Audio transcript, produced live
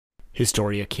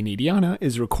Historia Canadiana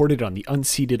is recorded on the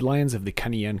unceded lands of the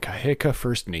Kanien'kehá:ka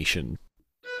First Nation.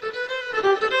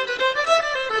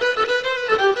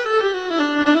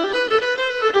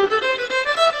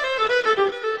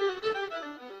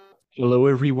 Hello,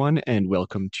 everyone, and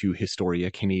welcome to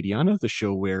Historia Canadiana, the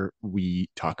show where we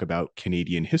talk about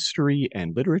Canadian history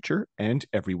and literature, and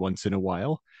every once in a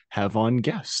while have on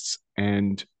guests.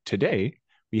 And today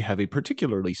we have a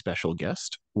particularly special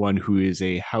guest, one who is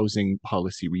a housing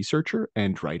policy researcher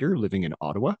and writer living in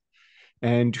Ottawa,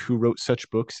 and who wrote such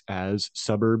books as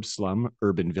Suburb, Slum,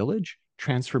 Urban Village,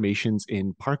 Transformations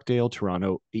in Parkdale,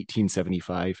 Toronto,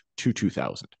 1875 to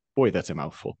 2000. Boy, that's a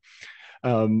mouthful.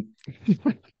 Um,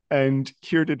 and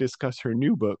here to discuss her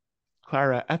new book,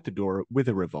 Clara at the Door with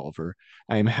a Revolver,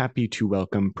 I am happy to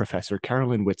welcome Professor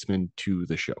Carolyn Whitzman to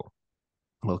the show.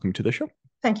 Welcome to the show.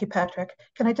 Thank you, Patrick.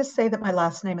 Can I just say that my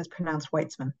last name is pronounced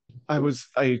Weitzman?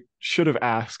 I should have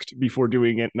asked before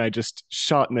doing it, and I just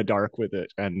shot in the dark with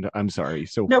it, and I'm sorry.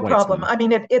 So no Weitzman. Problem. I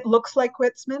mean, it looks like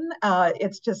Weitzman.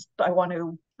 It's just I want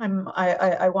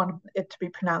it to be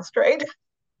pronounced right.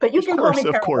 But you can call me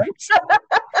Carolyn. Of course.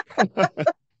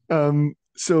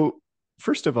 So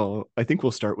first of all, I think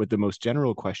we'll start with the most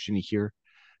general question here.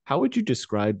 How would you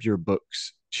describe your book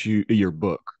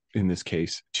in this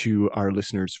case to our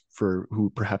listeners who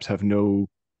perhaps have no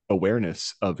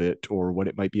awareness of it or what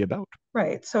it might be about?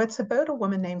 Right. So it's about a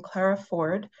woman named Clara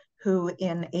Ford who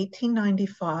in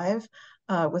 1895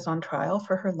 was on trial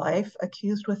for her life,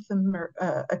 accused of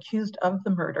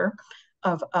the murder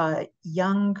of a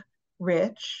young,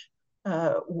 rich,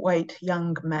 white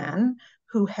young man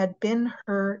who had been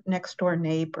her next door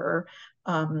neighbor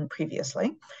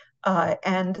previously.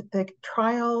 And the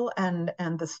trial and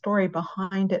the story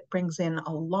behind it brings in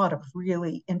a lot of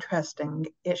really interesting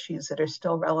issues that are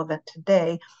still relevant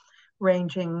today,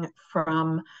 ranging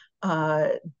from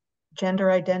gender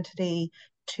identity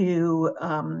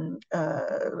to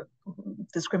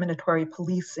discriminatory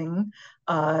policing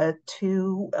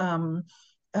to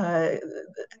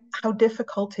how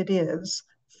difficult it is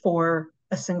for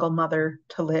a single mother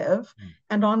to live,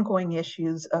 and ongoing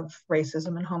issues of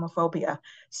racism and homophobia.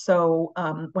 So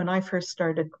when I first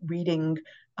started reading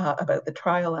about the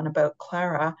trial and about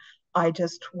Clara, I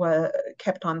just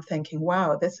kept on thinking,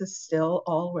 wow, this is still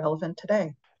all relevant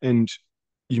today. And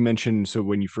you mentioned, so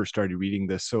when you first started reading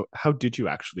this, so how did you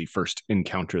actually first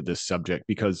encounter this subject?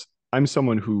 Because I'm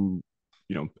someone who,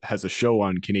 has a show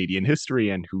on Canadian history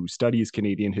and who studies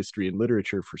Canadian history and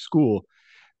literature for school.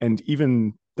 And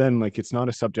even then, it's not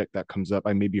a subject that comes up.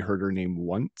 I maybe heard her name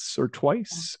once or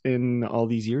twice in all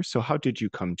these years. So how did you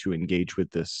come to engage with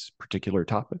this particular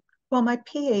topic? Well, my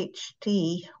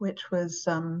PhD, which was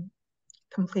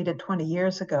completed 20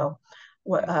 years ago,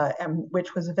 and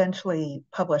which was eventually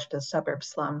published as Suburb,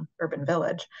 Slum, Urban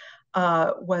Village,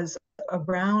 was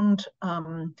around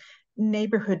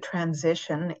neighborhood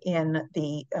transition in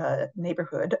the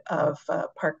neighborhood of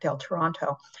Parkdale,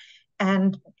 Toronto.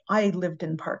 And I lived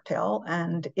in Parkdale,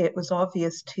 and it was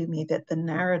obvious to me that the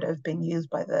narrative being used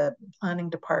by the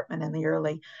planning department in the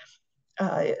early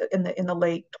in the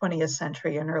late 20th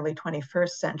century and early 21st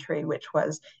century, which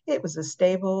was it was a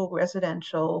stable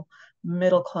residential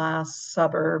middle class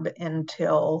suburb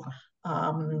until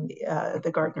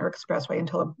the Gardner Expressway,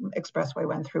 until an expressway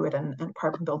went through it and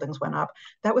apartment buildings went up.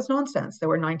 That was nonsense. There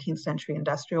were 19th century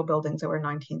industrial buildings. There were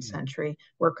 19th century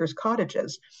workers'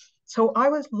 cottages. So I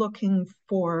was looking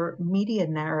for media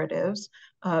narratives,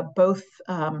 both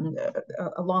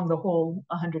along the whole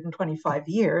 125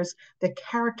 years that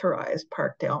characterized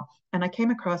Parkdale. And I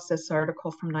came across this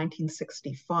article from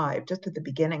 1965, just at the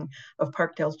beginning of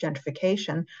Parkdale's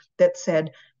gentrification, that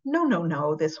said,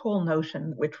 no, this whole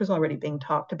notion, which was already being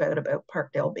talked about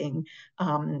Parkdale being,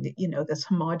 this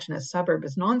homogenous suburb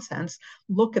is nonsense.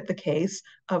 Look at the case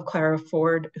of Clara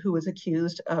Ford, who was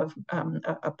accused of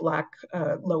a Black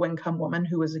low-income woman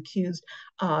who was accused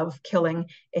of killing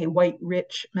a white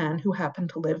rich man who happened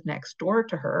to live next door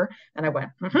to her. And I went,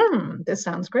 this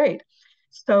sounds great.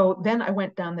 So then I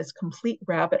went down this complete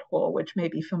rabbit hole, which may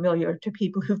be familiar to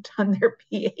people who've done their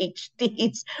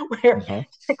PhDs, where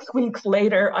 6 weeks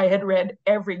later I had read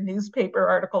every newspaper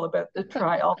article about the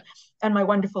trial. And my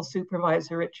wonderful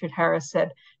supervisor, Richard Harris,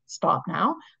 said, stop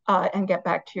now and get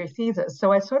back to your thesis.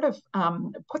 So I sort of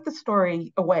put the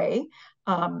story away,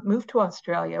 moved to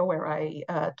Australia, where I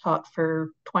taught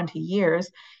for 20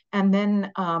 years, and then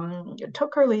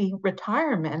took early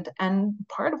retirement. And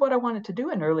part of what I wanted to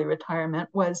do in early retirement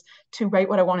was to write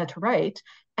what I wanted to write.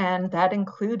 And that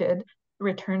included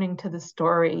returning to the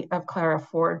story of Clara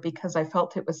Ford, because I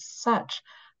felt it was such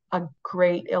a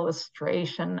great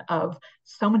illustration of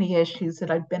so many issues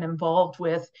that I've been involved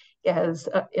with as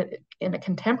in a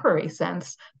contemporary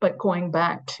sense, but going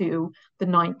back to the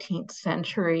 19th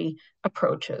century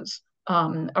approaches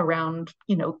around,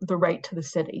 the right to the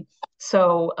city.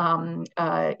 So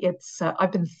it's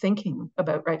I've been thinking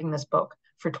about writing this book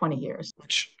for 20 years.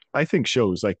 Which I think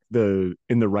shows like the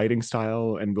in the writing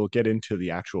style, and we'll get into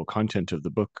the actual content of the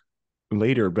book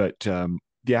later, but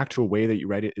the actual way that you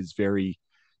write it is very,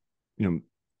 you know,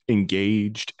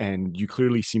 engaged, and you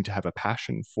clearly seem to have a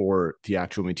passion for the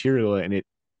actual material. And it,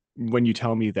 when you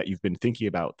tell me that you've been thinking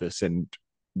about this and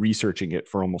researching it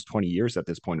for almost 20 years at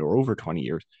this point, or over 20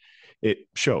 years, it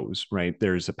shows, right?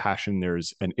 There's a passion,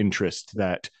 there's an interest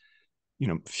that,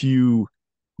 few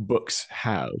books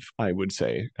have, I would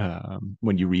say,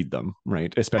 when you read them,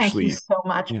 right? Thank you Especially, so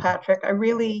much, yeah. Patrick. I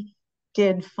really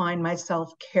did find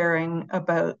myself caring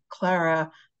about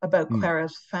Clara, about Mm.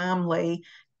 Clara's family,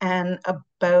 and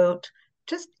about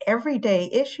just everyday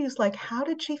issues like how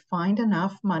did she find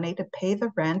enough money to pay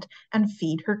the rent and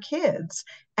feed her kids?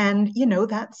 And,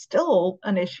 that's still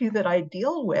an issue that I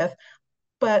deal with.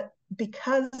 But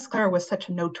because Clara was such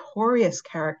a notorious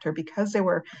character, because there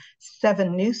were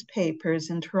 7 newspapers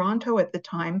in Toronto at the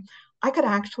time, I could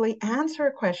actually answer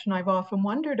a question I've often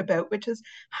wondered about, which is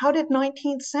how did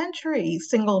 19th century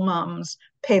single moms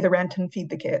pay the rent and feed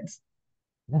the kids?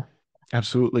 Yeah.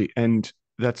 Absolutely. And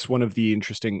that's one of the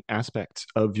interesting aspects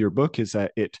of your book, is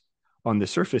that it on the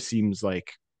surface seems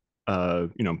like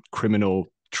criminal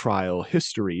trial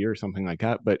history or something like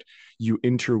that, but you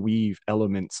interweave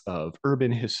elements of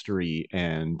urban history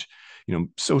and,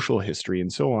 social history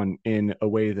and so on in a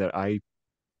way that I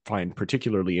find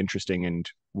particularly interesting, and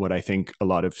what I think a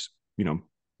lot of, you know,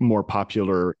 more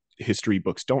popular history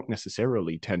books don't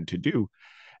necessarily tend to do.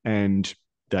 And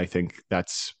I think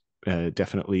that's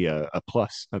definitely a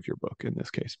plus of your book in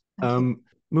this case. Thank you.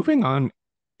 Moving on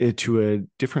to a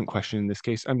different question in this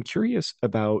case, I'm curious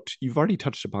about, you've already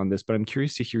touched upon this, but I'm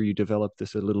curious to hear you develop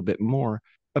this a little bit more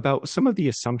about some of the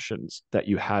assumptions that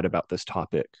you had about this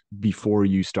topic before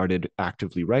you started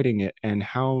actively writing it, and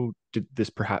how did this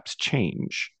perhaps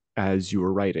change as you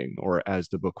were writing or as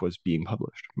the book was being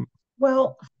published?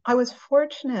 Well, I was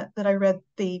fortunate that I read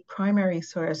the primary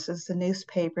sources, the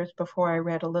newspapers, before I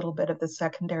read a little bit of the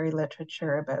secondary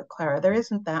literature about Clara. There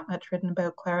isn't that much written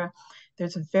about Clara.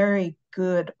 There's a very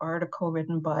good article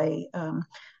written by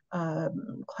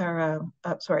Carolyn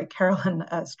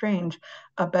Strange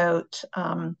about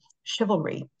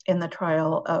chivalry in the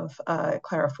trial of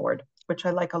Clara Ford, which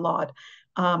I like a lot.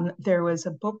 There was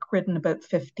a book written about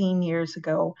 15 years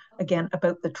ago, again,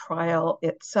 about the trial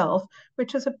itself,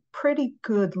 which is a pretty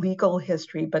good legal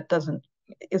history, but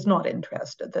is not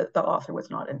interested. The author was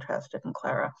not interested in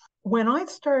Clara. When I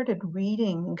started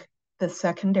reading the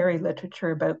secondary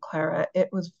literature about Clara, it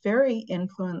was very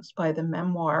influenced by the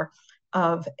memoir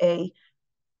of a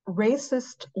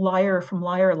racist liar from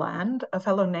Liarland, a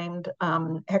fellow named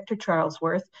Hector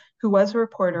Charlesworth, who was a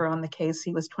reporter on the case.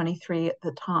 He was 23 at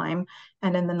the time.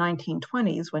 And in the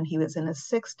 1920s, when he was in his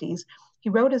 60s, he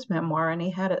wrote his memoir, and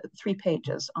he had 3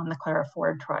 pages on the Clara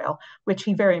Ford trial, which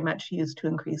he very much used to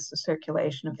increase the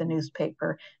circulation of the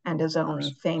newspaper and his own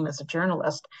fame as a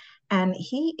journalist. And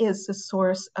he is the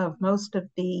source of most of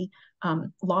the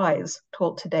lies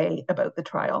told today about the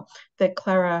trial, that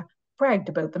Clara bragged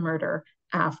about the murder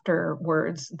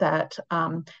afterwards, that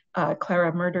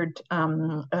Clara murdered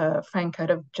Frank out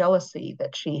of jealousy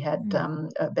that she had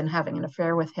been having an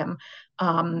affair with him.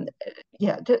 Um,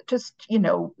 yeah, just,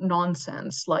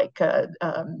 nonsense. Like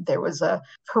there was a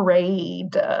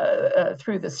parade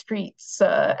through the streets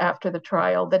after the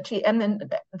trial, and then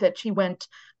that she went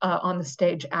on the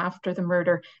stage after the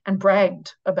murder and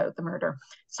bragged about the murder.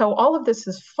 So all of this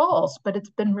is false, but it's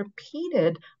been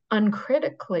repeated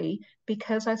uncritically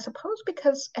because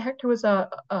Hector was a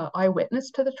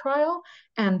eyewitness to the trial,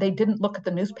 and they didn't look at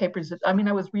the newspapers. I mean,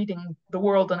 I was reading The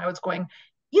World and I was going,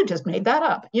 "You just made that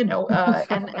up,"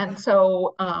 and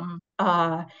so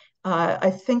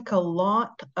I think a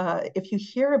lot. If you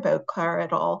hear about Clara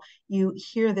at all, you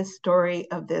hear this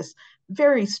story of this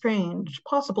very strange,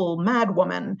 possible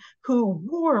madwoman who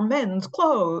wore men's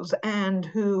clothes and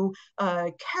who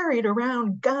carried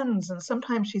around guns. And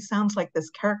sometimes she sounds like this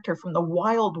character from the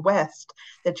Wild West,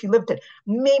 that she lived at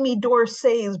Mamie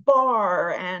Dorsey's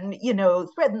bar and,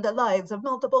 threatened the lives of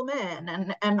multiple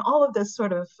men, and all of this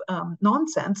sort of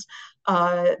nonsense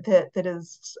that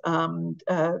is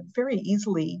very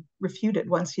easily refuted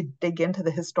once you dig into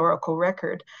the historical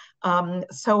record.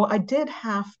 So I did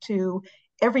have to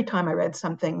every time I read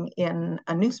something in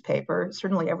a newspaper,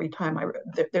 certainly every time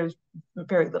there's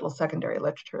very little secondary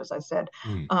literature, as I said.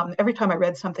 Mm. Every time I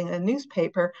read something in a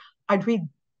newspaper, I'd read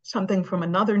something from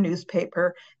another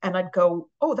newspaper and I'd go,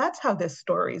 oh, that's how this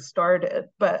story started.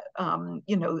 But,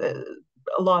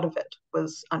 a lot of it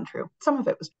was untrue. Some of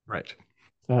it was. Right.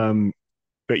 Um,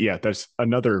 but yeah, there's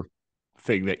another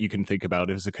thing that you can think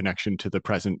about as a connection to the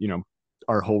present,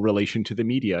 our whole relation to the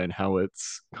media and how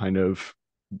it's kind of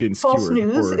been False skewered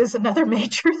news or is another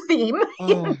major theme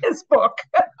oh, in this book.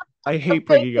 I The hate fake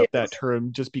bringing up that news.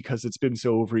 term just because it's been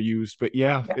so overused, but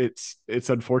yeah, Yeah, it's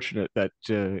unfortunate that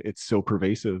it's so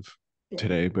pervasive yeah.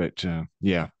 today. But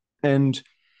yeah, and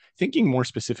thinking more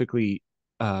specifically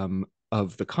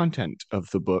of the content of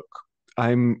the book,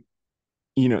 I'm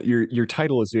your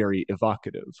title is very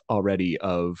evocative already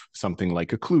of something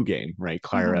like a clue game, right?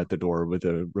 Clara Mm-hmm. at the door with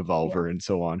a Yeah. revolver and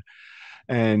so on.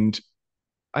 And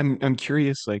I'm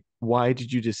curious, like, why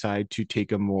did you decide to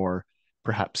take a more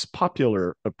perhaps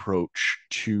popular approach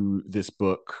to this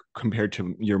book compared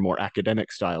to your more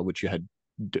academic style, which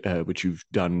you've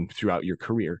done throughout your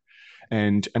career?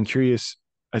 And I'm curious,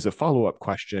 as a follow-up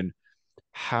question,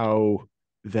 how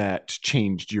that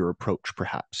changed your approach,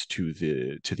 perhaps, to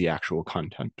the actual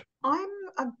content. I'm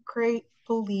a great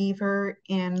believer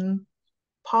in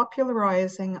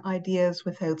popularizing ideas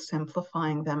without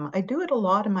simplifying them. I do it a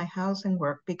lot in my housing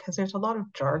work because there's a lot of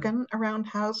Mhm. jargon around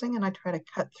housing, and I try to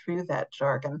cut through that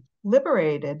jargon.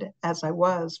 Liberated as I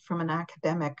was from an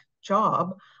academic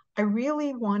job, I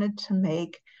really wanted to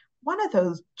make one of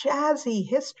those jazzy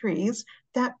histories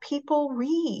that people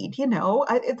read.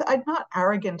 I'm not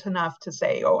arrogant enough to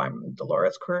say, oh, I'm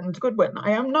Dolores Kearns Goodwin.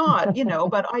 I am not,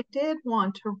 but I did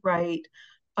want to write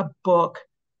a book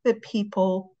that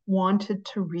people wanted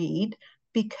to read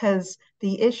because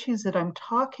the issues that I'm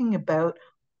talking about,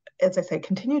 as I say,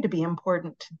 continue to be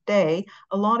important today.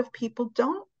 A lot of people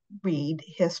don't read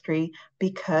history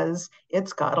because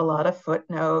it's got a lot of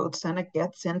footnotes and it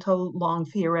gets into long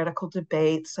theoretical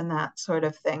debates and that sort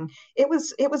of thing. It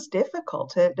was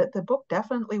difficult. The book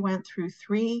definitely went through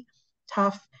three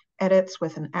tough edits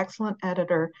with an excellent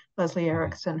editor, Leslie Mhm.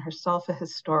 Erickson, herself a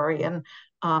historian,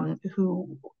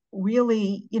 who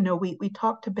really, we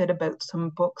talked a bit about some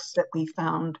books that we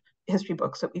found, history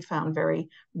books that we found very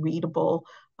readable,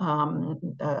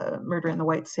 Murder in the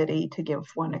White City, to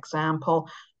give one example,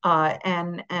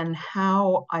 and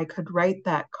how I could write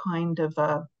that kind of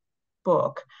a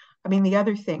book. I mean, the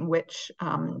other thing which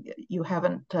you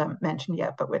haven't mentioned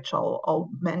yet, but which I'll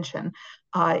mention,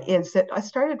 is that I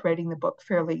started writing the book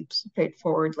fairly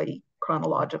straightforwardly,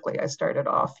 chronologically. I started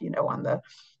off, on the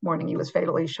morning he was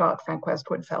fatally shot. Frank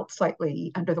Westwood felt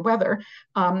slightly under the weather.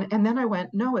 And then I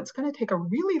went, no, it's going to take a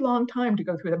really long time to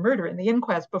go through the murder and the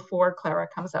inquest before Clara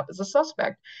comes up as a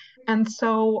suspect. And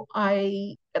so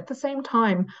at the same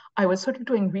time, I was sort of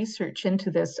doing research into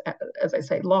this, as I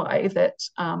say, lie that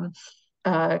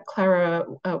Clara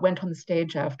went on the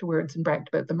stage afterwards and bragged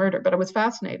about the murder. But I was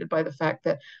fascinated by the fact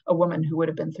that a woman who would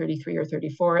have been 33 or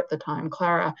 34 at the time,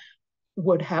 Clara,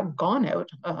 would have gone out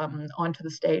onto the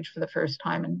stage for the first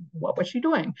time, and what was she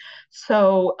doing?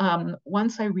 So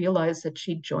once I realized that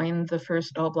she joined the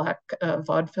first all black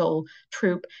vaudeville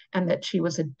troupe and that she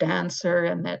was a dancer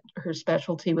and that her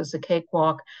specialty was the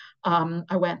cakewalk,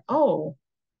 I went, oh,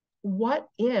 what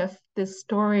if this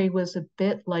story was a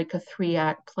bit like a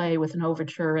three-act play with an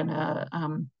overture and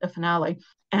a finale?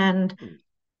 And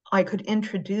I could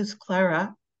introduce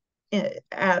Clara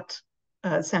at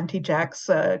Santi Jack's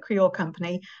Creole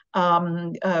Company,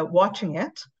 watching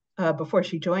it before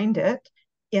she joined it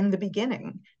in the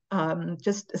beginning.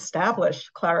 Just establish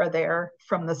Clara there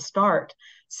from the start.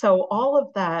 So all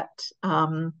of that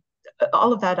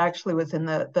actually was in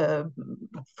the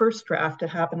first draft. It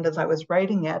happened as I was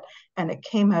writing it, and it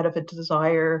came out of a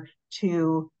desire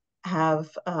to have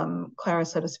Clara,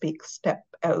 so to speak, step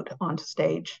out onto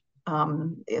stage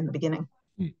in the beginning.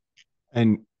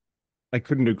 And I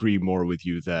couldn't agree more with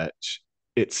you that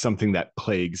it's something that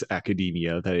plagues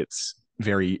academia, that it's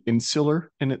very insular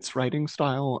in its writing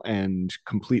style and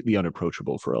completely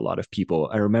unapproachable for a lot of people.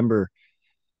 I remember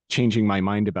changing my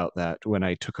mind about that when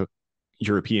I took a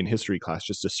European history class,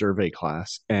 just a survey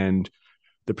class, and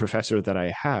the professor that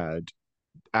I had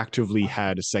actively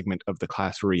had a segment of the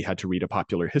class where he had to read a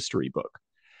popular history book.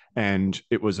 And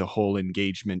it was a whole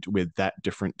engagement with that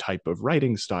different type of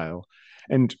writing style.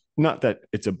 And not that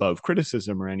it's above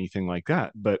criticism or anything like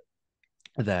that, but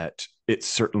that it's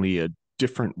certainly a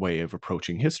different way of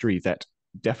approaching history that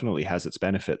definitely has its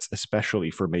benefits, especially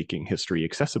for making history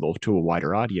accessible to a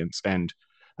wider audience. And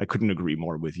I couldn't agree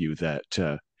more with you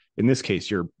that in this case,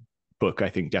 you're book, I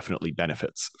think, definitely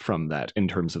benefits from that in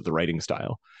terms of the writing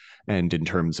style and in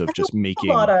terms of And there just was a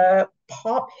lot making. of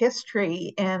pop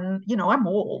history, and I'm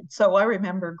old, so I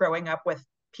remember growing up with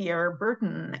Pierre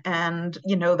Berton, and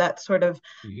that sort of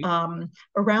Mhm.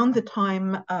 around the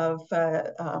time of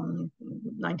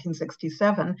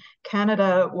 1967,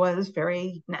 Canada was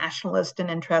very nationalist and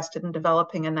interested in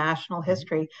developing a national Mhm.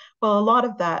 history. Well, a lot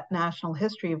of that national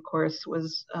history, of course,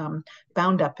 was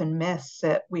bound up in myths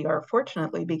that we are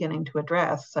fortunately beginning to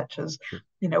address, such as Sure.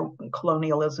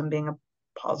 colonialism being a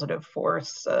positive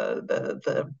force,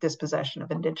 the dispossession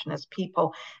of Indigenous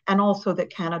people, and also that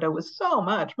Canada was so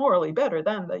much morally better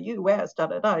than the U.S. Da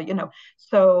da da.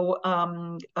 So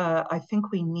I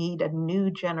think we need a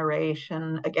new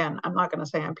generation. Again, I'm not going to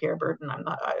say I'm Pierre Burton. I'm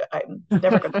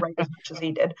never going to write as much as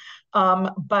he did.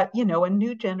 But a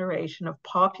new generation of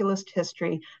populist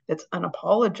history that's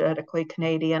unapologetically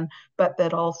Canadian, but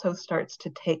that also starts to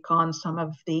take on some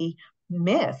of the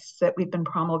myths that we've been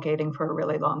promulgating for a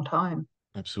really long time.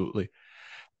 Absolutely.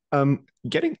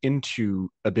 Getting into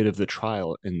a bit of the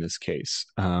trial in this case,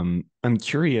 I'm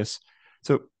curious.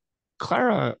 So,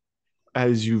 Clara,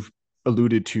 as you've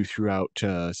alluded to throughout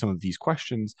some of these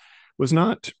questions, was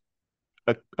not,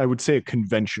 I would say, a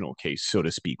conventional case, so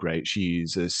to speak, right?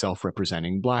 She's a self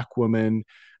representing Black woman.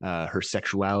 Her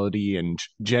sexuality and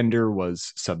gender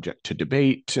was subject to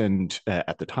debate, and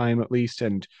at the time at least,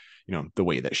 and the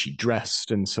way that she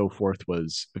dressed and so forth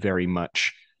was very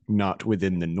much not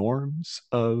within the norms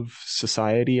of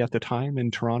society at the time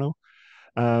in Toronto.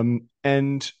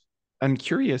 And I'm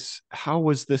curious, how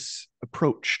was this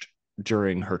approached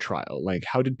during her trial? Like,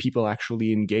 how did people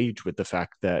actually engage with the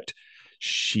fact that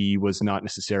she was not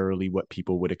necessarily what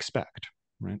people would expect,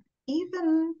 right?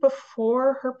 Even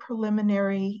before her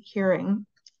preliminary hearing,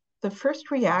 the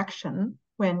first reaction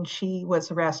when she was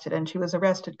arrested, and she was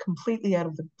arrested completely out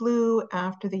of the blue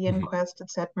after the Mhm. inquest, it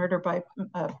said murder by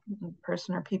a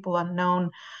person or people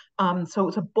unknown. So it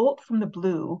was a bolt from the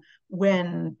blue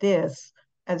when this,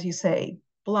 as you say,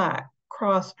 Black,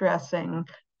 cross dressing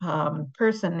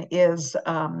person is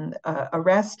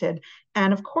arrested.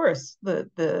 And of course,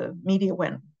 the media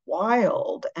went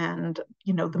wild, and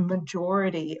the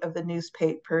majority of the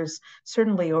newspapers,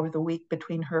 certainly over the week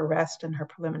between her arrest and her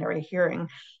preliminary hearing,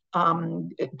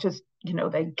 it just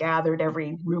they gathered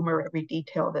every rumor, every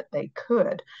detail that they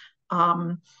could.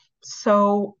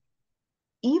 So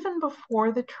even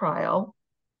before the trial,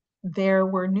 there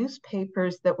were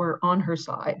newspapers that were on her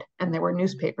side, and there were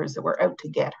newspapers that were out to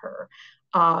get her.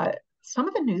 Uh, some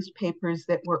of the newspapers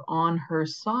that were on her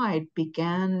side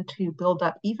began to build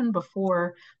up even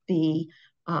before the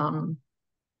um,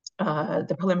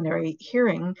 the preliminary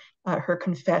hearing, her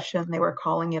confession. They were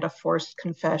calling it a forced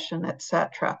confession,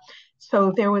 etc.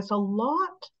 So there was a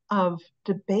lot of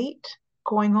debate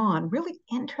going on, really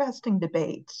interesting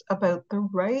debates about the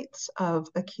rights of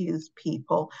accused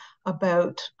people,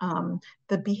 about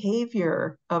the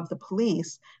behavior of the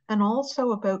police, and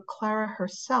also about Clara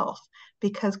herself,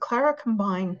 because Clara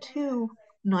combined two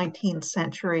 19th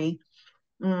century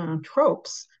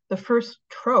tropes. The first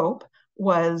trope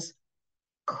was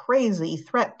crazy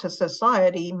threat to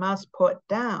society must put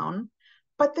down.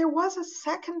 But there was a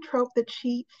second trope that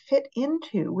she fit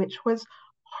into, which was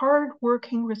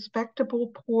hardworking,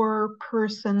 respectable, poor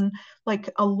person. Like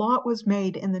a lot was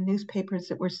made in the newspapers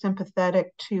that were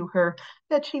sympathetic to her,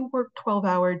 that she worked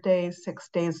 12-hour days, 6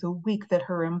 days a week, that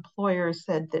her employer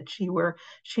said that she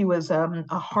was a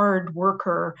hard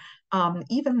worker,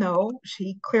 even though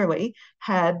she clearly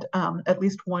had at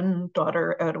least one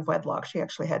daughter out of wedlock. She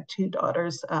actually had two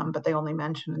daughters, but they only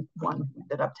mentioned one who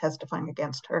ended up testifying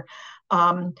against her.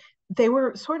 They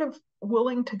were sort of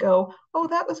willing to go, oh,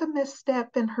 that was a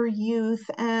misstep in her youth,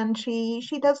 and she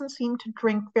doesn't seem to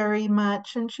drink very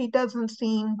much, and she doesn't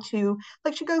seem to,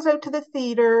 like, she goes out to the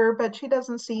theater, but she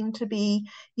doesn't seem to be,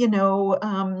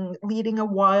 leading a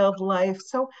wild life.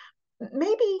 So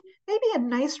maybe a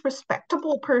nice,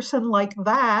 respectable person like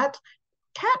that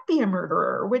can't be a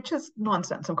murderer, which is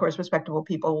nonsense. Of course, respectable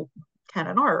people can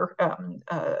and are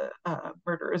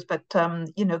murderers, but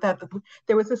that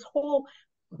there was this whole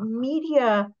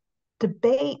media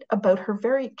debate about her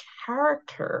very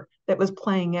character that was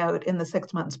playing out in the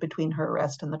 6 months between her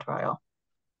arrest and the trial.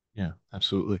 Yeah,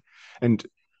 absolutely. And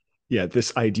yeah,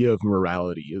 this idea of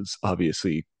morality is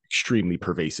obviously extremely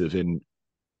pervasive in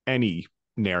any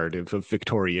narrative of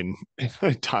Victorian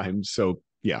times. So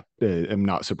yeah, I'm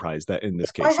not surprised that in this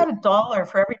If I case had it. $1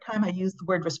 for every time I used the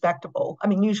word respectable, I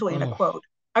mean, usually in a Oh, quote,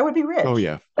 I would be oh rich.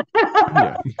 yeah,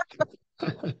 oh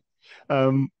yeah.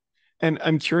 um, and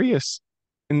I'm curious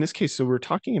in this case. So we're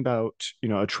talking about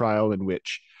a trial in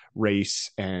which race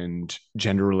and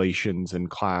gender relations and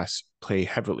class play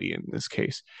heavily in this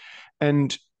case.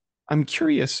 And I'm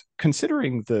curious,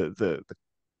 considering the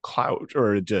clout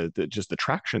or just the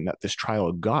traction that this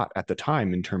trial got at the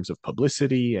time in terms of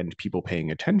publicity and people paying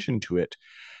attention to it,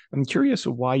 I'm curious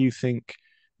why you think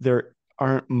there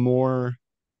aren't more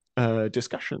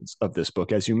discussions of this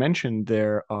book. As you mentioned,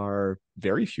 there are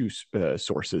very few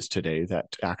sources today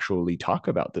that actually talk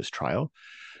about this trial.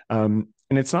 And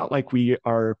it's not like we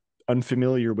are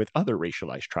unfamiliar with other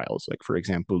racialized trials. Like, for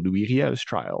example, Louis Riel's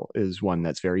trial is one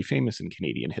that's very famous in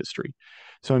Canadian history.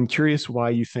 So I'm curious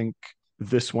why you think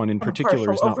this one in And a particular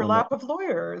partial is not one that overlap of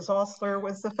lawyers. Osler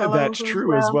was the fellow that's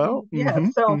true as well. yeah.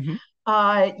 So,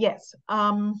 Mm-hmm. yes,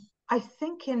 I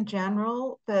think in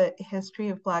general, the history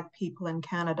of Black people in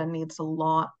Canada needs a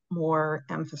lot more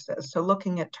emphasis. So,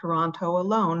 looking at Toronto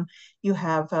alone, you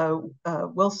have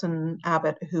Wilson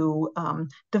Abbott, who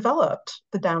developed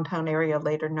the downtown area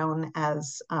later known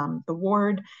as the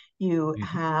Ward. You Mm-hmm.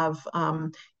 have,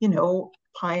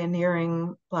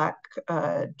 pioneering Black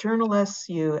journalists.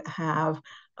 You have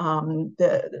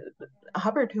the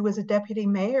Hubbard, who was a deputy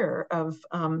mayor of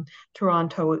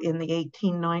Toronto in the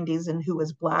 1890s and who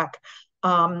was Black.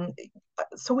 Um,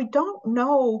 so we don't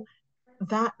know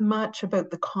that much about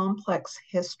the complex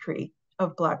history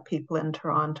of Black people in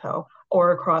Toronto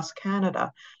or across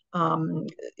Canada. Um,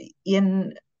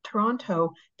 in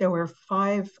Toronto, there were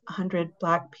 500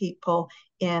 Black people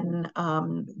in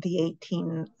the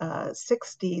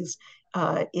 1860s.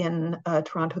 In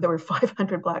Toronto, there were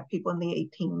 500 Black people in the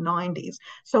 1890s.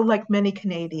 So, like many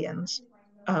Canadians,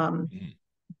 um, Mm-hmm.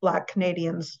 Black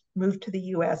Canadians moved to the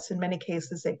US. In many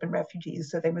cases, they've been refugees,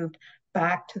 so they moved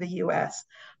back to the US.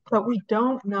 But we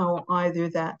don't know either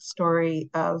that story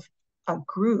of a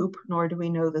group, nor do we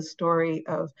know the story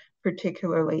of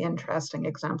particularly interesting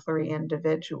exemplary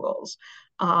individuals.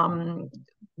 Um,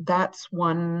 that's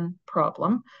one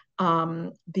problem.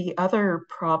 The other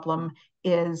problem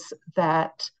is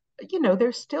that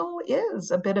there still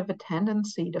is a bit of a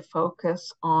tendency to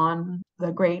focus on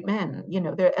the great men,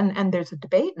 and there's a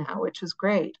debate now, which is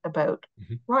great, about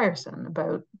Mm-hmm. Ryerson,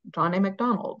 about John A.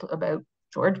 Macdonald, about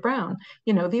George Brown.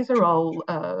 These are all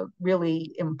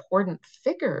really important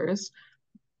figures,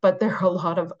 but there are a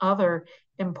lot of other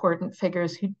important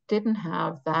figures who didn't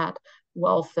have that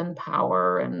wealth and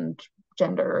power and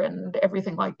gender and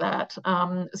everything like that.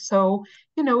 So,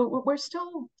 we're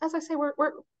still, as I say, we're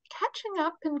catching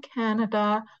up in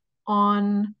Canada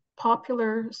on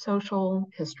popular social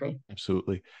history.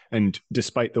 Absolutely. And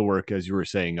despite the work, as you were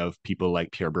saying, of people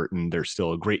like Pierre Burton, there's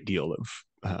still a great deal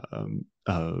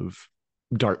of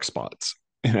dark spots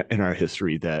in our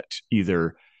history that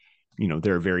either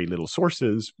there are very little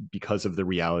sources because of the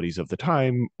realities of the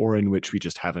time, or in which we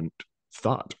just haven't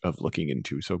thought of looking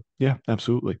into. So yeah,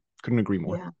 absolutely. Couldn't agree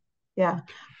more. Yeah. Yeah.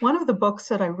 One of the books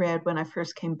that I read when I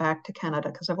first came back to Canada,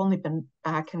 because I've only been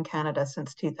back in Canada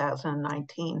since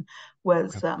 2019, Okay.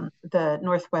 was The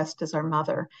Northwest is Our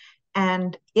Mother.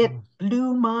 And it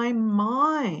blew my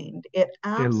mind. It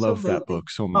I love that absolutely, book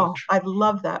so oh, much. I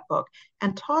love that book.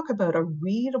 And talk about a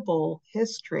readable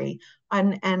history.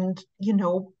 And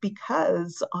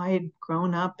because I'd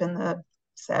grown up in the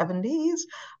 70s,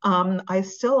 I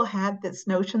still had this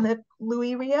notion that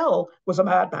Louis Riel was a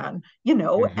madman,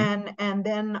 Mm-hmm. and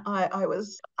then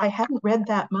I hadn't read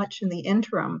that much in the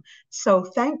interim. So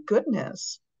thank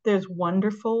goodness there's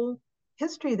wonderful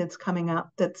history that's coming up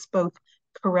that's both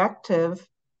corrective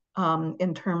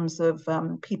in terms of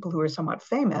people who are somewhat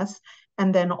famous,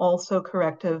 and then also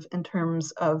corrective in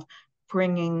terms of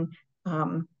bringing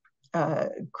um,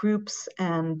 groups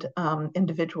and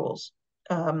individuals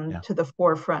Yeah. to the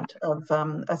forefront of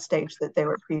a stage that they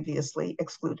were previously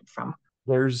excluded from.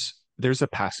 There's a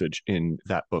passage in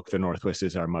that book, The Northwest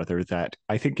is Our Mother, that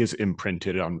I think is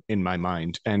imprinted on in my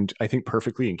mind, and I think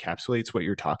perfectly encapsulates what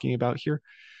you're talking about here,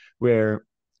 where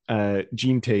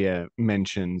Jean Théa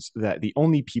mentions that the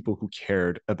only people who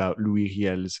cared about Louis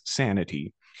Riel's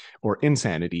sanity or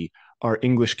insanity are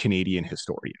English Canadian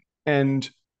historians. And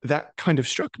that kind of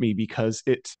struck me because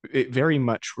it very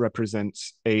much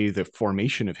represents the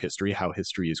formation of history, how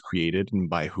history is created and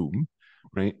by whom,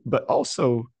 right? But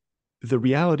also the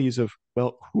realities of,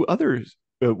 well, who others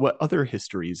what other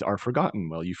histories are forgotten.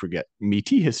 Well, you forget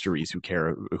Métis histories who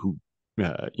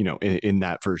in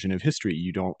that version of history.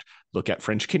 You don't look at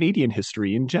French Canadian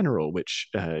history in general, which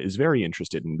is very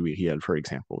interested in Louis Riel, for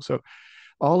example. So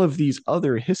all of these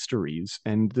other histories,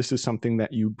 and this is something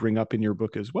that you bring up in your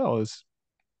book as well, is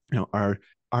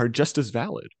are just as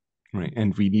valid, right?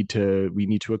 And we need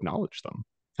to acknowledge them.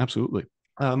 Absolutely.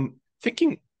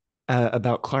 Thinking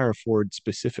about Clara Ford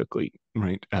specifically,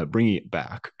 right? Bringing it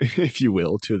back, if you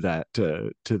will, to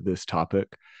this topic.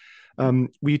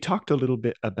 We talked a little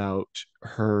bit about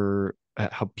her,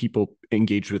 how people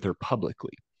engaged with her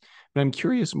publicly, but I'm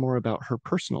curious more about her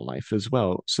personal life as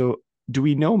well. So, do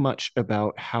we know much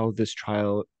about how this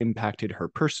trial impacted her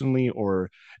personally or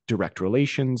direct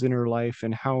relations in her life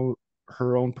and how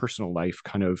her own personal life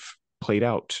kind of played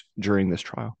out during this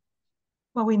trial?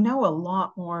 Well, we know a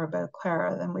lot more about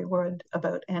Clara than we would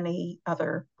about any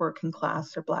other working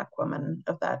class or Black woman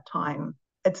of that time,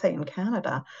 I'd say in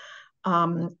Canada.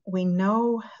 We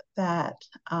know that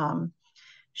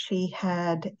she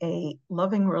had a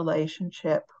loving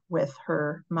relationship with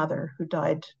her mother, who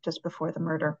died just before the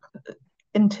murder.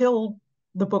 Until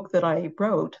the book that I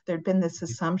wrote, there'd been this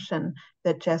assumption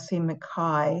that Jessie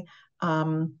Mackay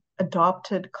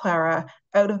adopted Clara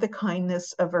out of the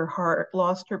kindness of her heart,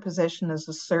 lost her position as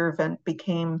a servant,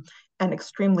 became an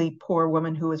extremely poor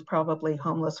woman who was probably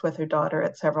homeless with her daughter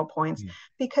at several points Mm.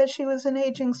 because she was an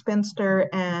aging spinster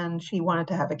and she wanted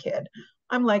to have a kid.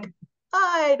 I'm like,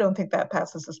 I don't think that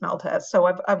passes the smell test. So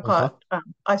I've Uh-huh. got,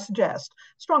 I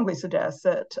strongly suggest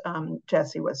that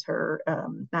Jessie was her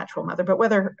natural mother, but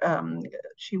whether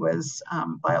she was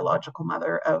biological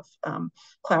mother of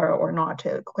Clara or not,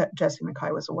 Jessie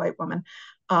Mackay was a white woman.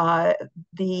 Uh,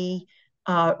 the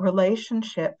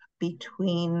relationship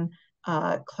between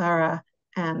Clara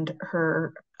and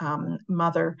her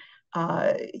mother,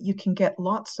 you can get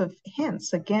lots of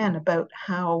hints again about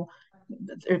how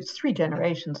there's three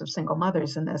generations of single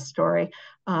mothers in this story,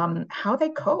 how they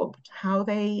coped, how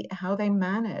they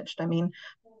managed. I mean,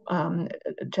 um,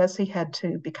 Jessie had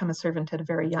to become a servant at a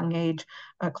very young age.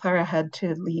 Clara had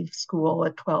to leave school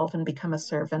at 12 and become a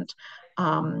servant,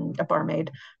 a barmaid.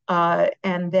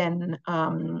 And then,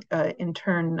 in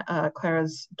turn,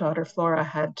 Clara's daughter Flora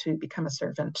had to become a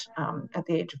servant at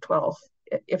the age of 12,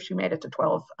 if she made it to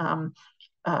 12,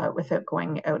 without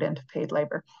going out into paid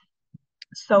labor.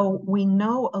 So we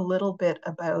know a little bit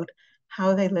about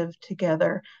how they lived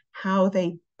together, how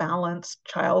they balanced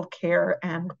childcare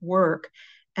and work.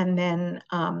 And then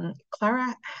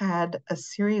Clara had a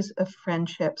series of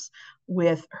friendships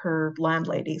with her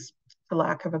landladies, for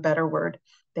lack of a better word.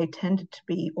 They tended to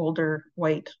be older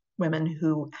white women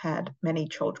who had many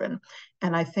children.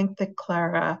 And I think that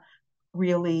Clara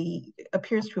really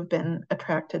appears to have been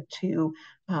attracted to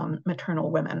maternal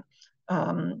women.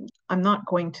 I'm not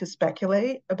going to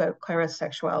speculate about Clara's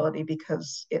sexuality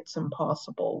because it's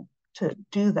impossible to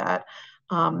do that.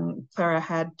 Clara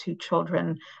had two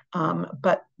children,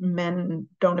 but men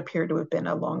don't appear to have been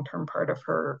a long term part of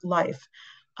her life.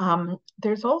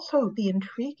 There's also the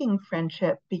intriguing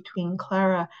friendship between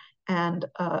Clara and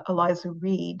Eliza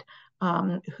Reed,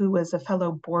 who was a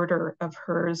fellow boarder of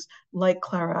hers, like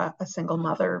Clara, a single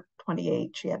mother,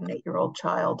 28. She had an 8-year-old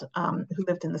child who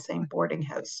lived in the same boarding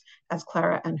house as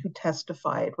Clara and who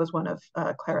testified, was one of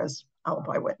Clara's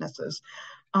alibi witnesses.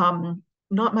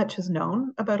 Not much is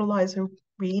known about Eliza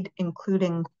Reed,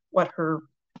 including what her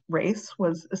race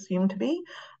was assumed to be.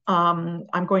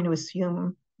 I'm going to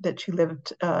assume that she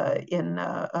lived in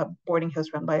a boarding house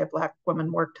run by a Black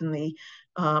woman, worked in the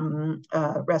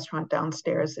restaurant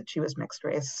downstairs, that she was mixed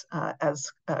race as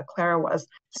Clara was.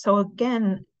 So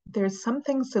again, there's some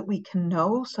things that we can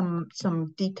know,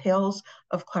 some details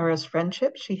of Clara's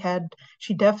friendship. She had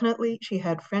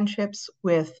friendships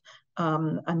with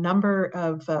a number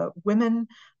of women.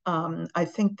 I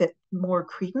think that more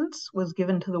credence was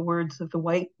given to the words of the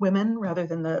white women rather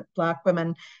than the Black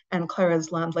women. And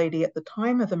Clara's landlady at the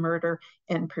time of the murder,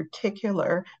 in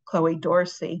particular, Chloe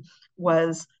Dorsey,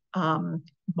 was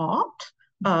mocked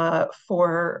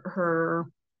for her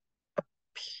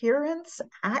appearance,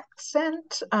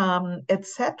 accent,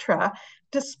 etc.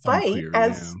 It's Despite, unclear,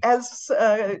 yeah. as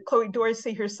Chloe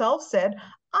Dorsey herself said,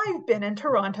 I've been in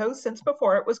Toronto since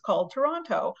before it was called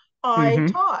Toronto. I Hmm.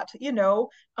 taught,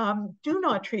 do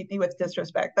not treat me with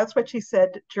disrespect. That's what she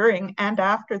said during and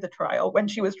after the trial when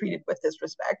she was treated with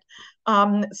disrespect.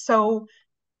 So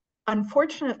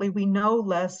unfortunately, we know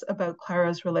less about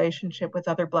Clara's relationship with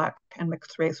other Black and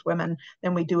mixed race women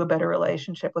than we do about her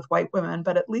relationship with white women,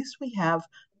 but at least we have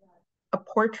a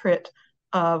portrait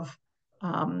of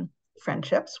um,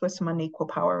 friendships with some unequal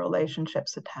power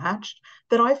relationships attached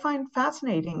that I find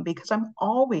fascinating because I'm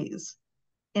always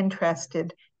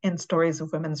interested in stories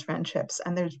of women's friendships,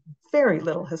 and there's very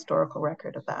little historical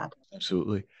record of that.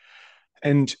 Absolutely.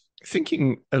 And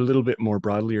thinking a little bit more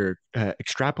broadly or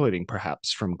extrapolating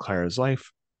perhaps from Clara's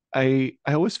life, I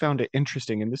always found it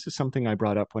interesting, and this is something I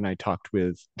brought up when I talked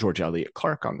with George Eliot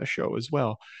Clark on the show as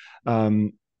well.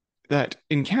 Um, that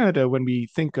in Canada, when we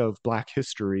think of Black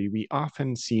history, we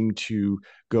often seem to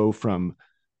go from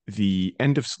the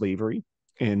end of slavery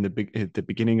in at the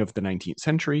beginning of the 19th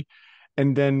century,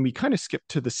 and then we kind of skip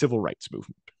to the civil rights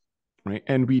movement, right?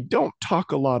 And we don't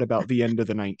talk a lot about the end of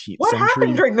the 19th What happened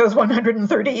century. during those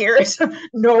 130 years?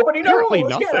 Nobody Apparently,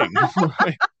 knows. Yeah. nothing.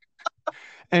 Right?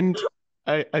 And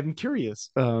I'm curious,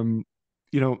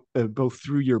 both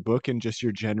through your book and just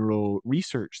your general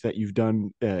research that you've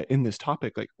done in this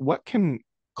topic, like what can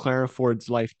Clara Ford's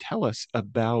life tell us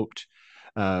about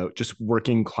just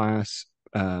working class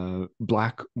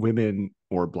Black women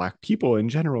or Black people in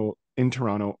general in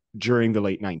Toronto during the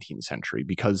late 19th century?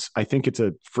 Because I think it's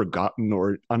a forgotten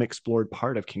or unexplored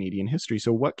part of Canadian history.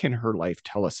 So, what can her life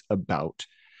tell us about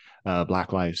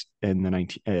Black lives in the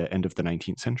end of the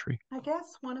 19th century? I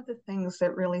guess one of the things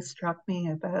that really struck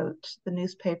me about the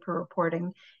newspaper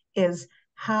reporting is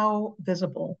how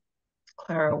visible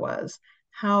Clara was,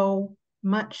 how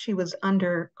much she was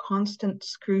under constant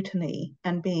scrutiny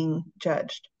and being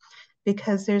judged.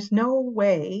 Because there's no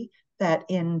way that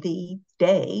in the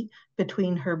day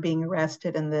between her being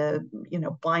arrested and the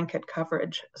blanket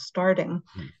coverage starting,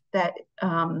 Mm. that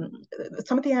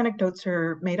some of the anecdotes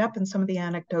are made up and some of the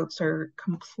anecdotes are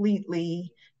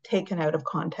completely taken out of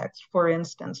context. For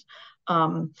instance,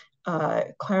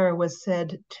 Clara was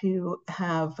said to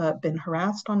have been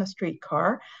harassed on a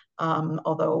streetcar,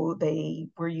 although they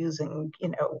were using,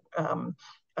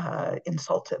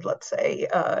 insulted, let's say,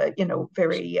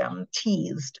 very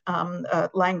teased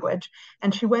language.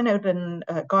 And she went out and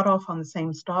got off on the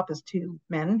same stop as two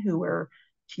men who were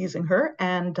teasing her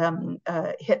and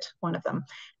hit one of them.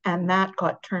 And that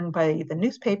got turned by the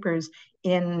newspapers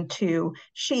into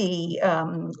she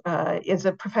is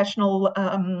a professional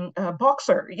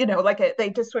boxer, they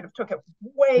just sort of took it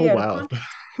Oh way out of wow. context.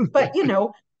 But,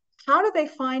 how do they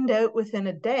find out within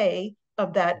a day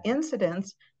of that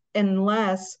incident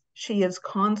unless she is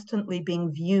constantly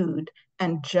being viewed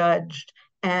and judged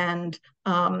and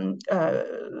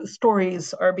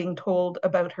stories are being told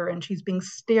about her and she's being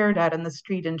stared at in the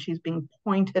street and she's being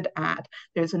pointed at.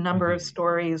 There's a number of Mhm.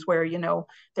 stories where,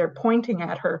 they're pointing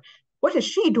at her. What is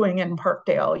she doing in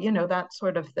Parkdale? That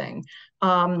sort of thing.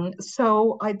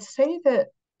 So I'd say that,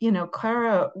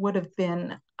 Clara would have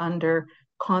been under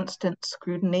constant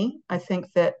scrutiny. I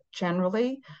think that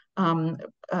generally, um,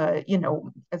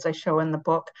 as I show in the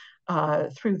book,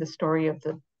 through the story of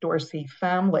the Dorsey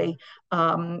family,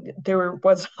 there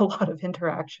was a lot of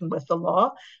interaction with the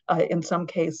law. In some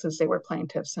cases, they were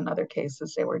plaintiffs. In other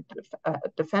cases, they were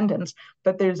defendants.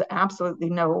 But there's absolutely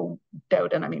no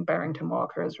doubt. And I mean, Barrington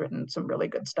Walker has written some really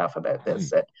good stuff about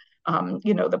this. Right. That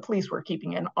the police were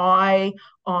keeping an eye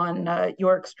on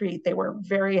York Street. They were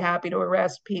very happy to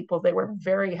arrest people. They were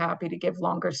very happy to give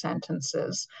longer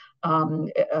sentences,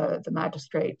 the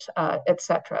magistrate,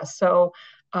 etc. So,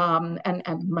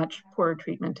 and much poorer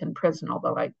treatment in prison,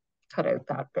 although I cut out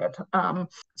that bit.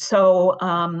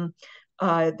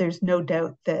 There's no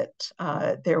doubt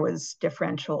that there was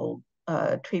differential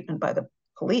treatment by the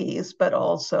police, but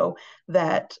also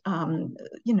that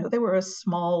they were a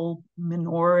small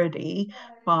minority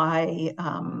by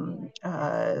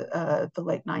the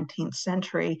late 19th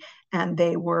century, and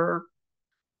they were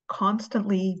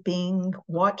constantly being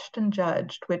watched and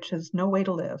judged, which is no way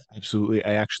to live. Absolutely.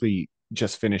 I actually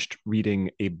just finished reading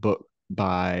a book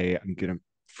by, I'm gonna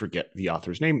forget the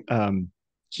author's name,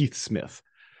 Keith Smith,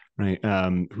 right?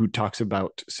 Who talks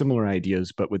about similar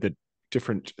ideas, but with a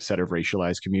different set of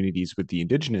racialized communities with the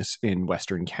indigenous in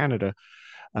Western Canada.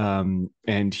 And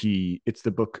it's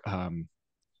the book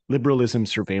Liberalism,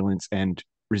 Surveillance, and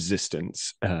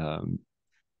Resistance.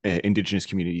 Indigenous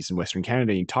communities in Western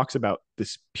Canada. He talks about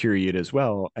this period as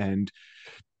well. And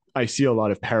I see a lot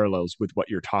of parallels with what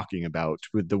you're talking about,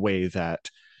 with the way that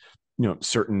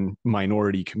certain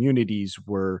minority communities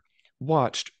were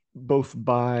watched both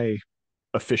by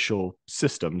official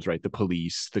systems, right, the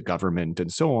police, the government,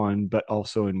 and so on, but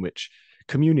also in which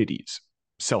communities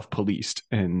self-policed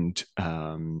and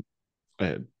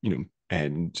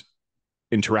and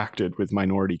interacted with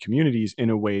minority communities in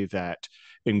a way that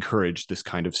encouraged this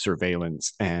kind of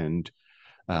surveillance and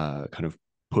kind of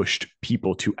pushed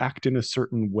people to act in a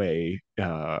certain way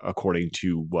according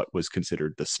to what was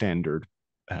considered the standard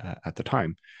at the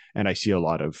time. And I see a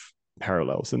lot of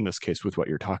parallels in this case with what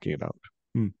you're talking about.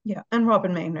 Mm. Yeah, and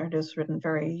Robin Maynard has written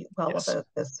very well Yes, about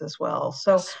this as well.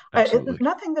 So, yes, absolutely.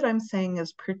 nothing that I'm saying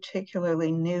is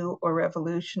particularly new or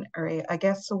revolutionary. I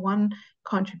guess the one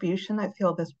contribution I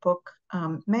feel this book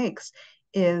makes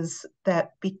is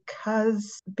that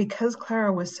because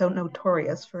Clara was so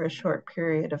notorious for a short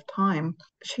period of time,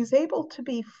 she's able to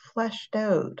be fleshed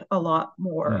out a lot Mm.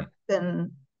 more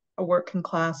than a working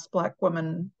class Black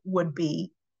woman would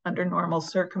be under normal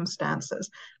circumstances.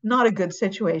 Not a good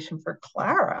situation for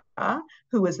Clara,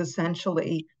 who was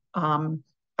essentially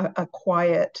a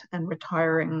quiet and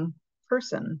retiring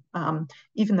person.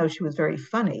 Even though she was very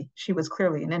funny, she was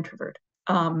clearly an introvert.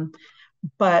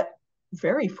 But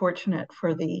very fortunate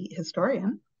for the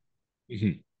historian.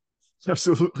 Mhm.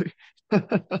 Absolutely.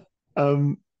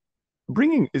 um,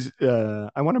 bringing is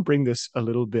I want to bring this a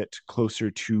little bit closer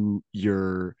to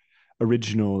your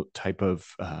original type of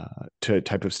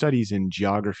studies in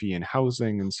geography and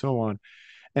housing and so on.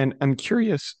 And I'm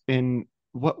curious, in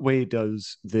what way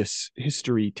does this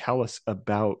history tell us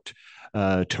about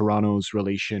Toronto's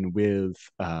relation with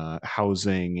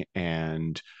housing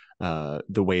and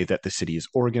the way that the city is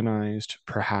organized,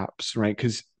 perhaps, right?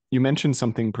 Because you mentioned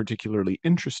something particularly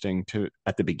interesting to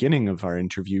at the beginning of our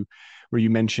interview, where you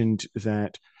mentioned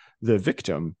that the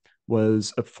victim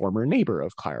was a former neighbor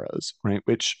of Clara's, right?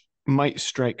 Which might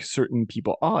strike certain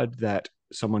people odd that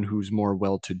someone who's more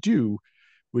well-to-do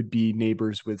would be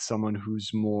neighbors with someone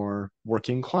who's more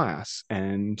working class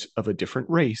and of a different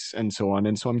race and so on.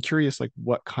 And so I'm curious, like,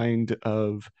 what kind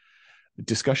of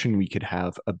discussion we could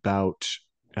have about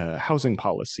housing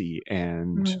policy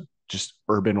and Mm. just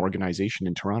urban organization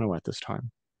in Toronto at this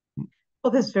time.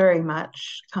 Well, this very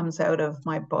much comes out of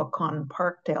my book on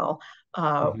Parkdale,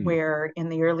 Mm-hmm. where in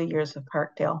the early years of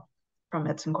Parkdale, from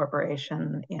its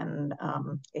incorporation in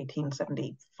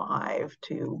 1875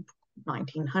 to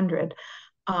 1900,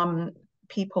 um,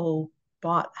 people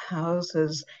bought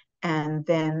houses and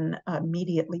then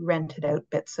immediately rented out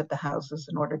bits of the houses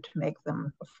in order to make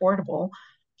them affordable.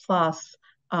 Plus,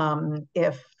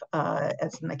 if,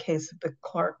 as in the case of the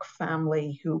Clark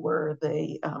family, who were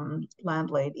the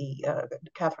landlady,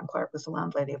 Catherine Clark was the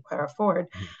landlady of Clara Ford,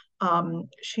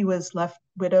 she was left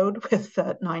widowed with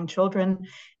 9 children,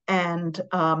 and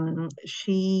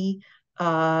she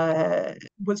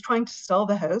was trying to sell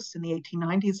the house in the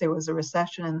 1890s. There was a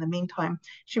recession. In the meantime,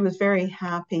 she was very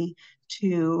happy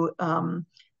to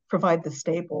provide the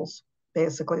stables,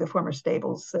 basically the former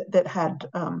stables that had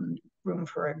room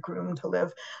for a groom to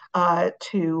live. They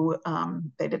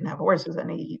didn't have horses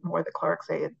anymore. The Clarks,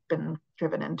 they had been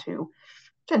driven into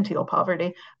genteel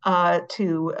poverty,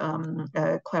 to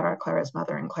Clara's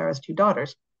mother and Clara's 2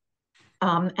 daughters.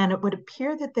 And it would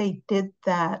appear that they did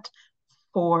that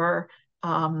for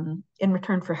in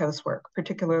return for housework,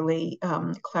 particularly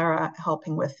Clara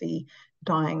helping with the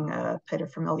dying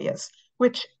paterfamilias,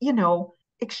 which,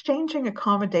 exchanging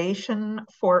accommodation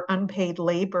for unpaid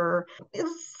labor is,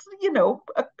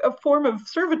 a form of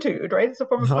servitude, right? It's a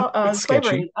form of Uh-huh. It's sketchy.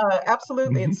 slavery.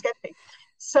 Absolutely, Mm-hmm. it's sketchy.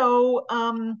 So,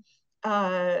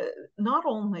 uh, not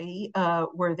only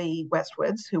were the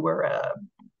Westwoods, who were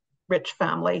rich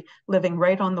family living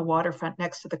right on the waterfront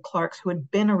next to the Clarks, who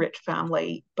had been a rich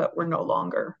family but were no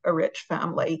longer a rich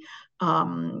family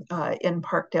in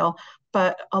Parkdale.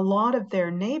 But a lot of their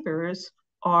neighbors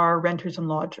are renters and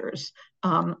lodgers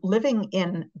living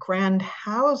in grand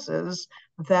houses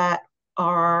that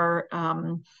are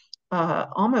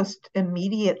almost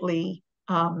immediately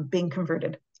being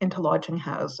converted into lodging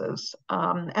houses.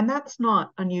 And that's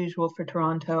not unusual for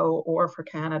Toronto or for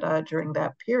Canada during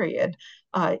that period.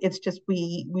 It's just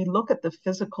we look at the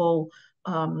physical,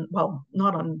 well,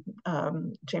 not on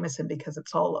Jameson because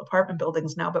it's all apartment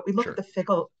buildings now, but we look at Sure.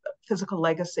 the physical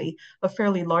legacy of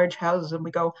fairly large houses and we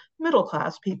go, middle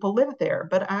class people live there.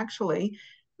 But actually,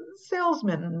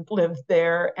 salesmen lived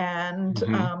there, and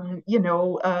Mm-hmm.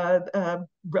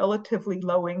 relatively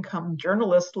low income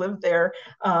journalists lived there,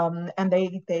 and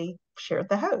they shared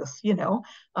the house,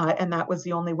 and that was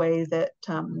the only way that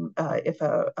if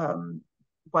a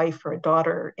wife or a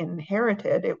daughter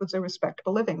inherited, it was a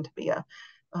respectable living to be a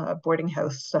boarding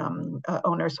house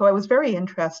owner. So I was very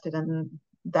interested in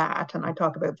that, and I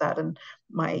talk about that in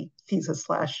my thesis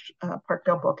slash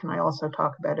Parkdale book, and I also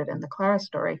talk about it in the Clara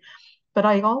story. But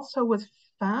I also was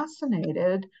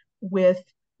fascinated with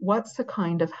what's the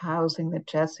kind of housing that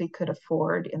Jesse could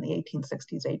afford in the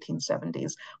 1860s,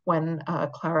 1870s when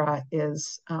Clara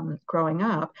is growing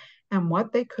up. And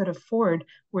what they could afford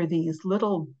were these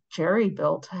little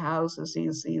jerry-built houses,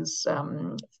 these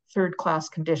third class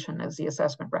condition, as the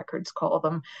assessment records call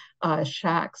them,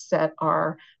 shacks that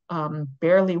are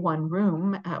barely one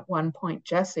room. At one point,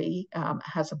 Jesse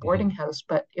has a boarding Mm-hmm. house,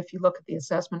 but if you look at the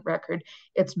assessment record,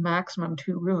 it's maximum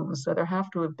 2 rooms. So there have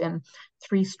to have been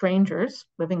 3 strangers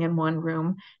living in one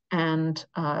room and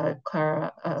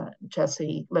Clara,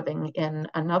 Jesse living in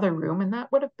another room. And that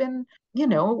would have been,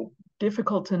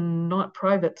 difficult and not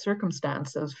private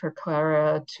circumstances for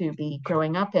Clara to be Sure.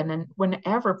 growing up in. And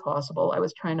whenever possible, I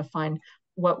was trying to find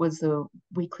what was the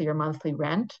weekly or monthly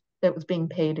rent that was being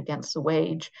paid against the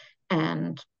wage,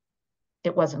 and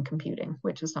it wasn't computing,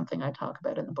 which is something I talk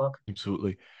about in the book.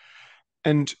 Absolutely.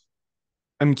 And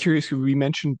I'm curious, we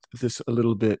mentioned this a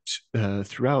little bit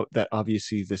throughout that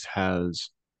obviously this has,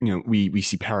 we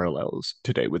see parallels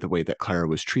today with the way that Clara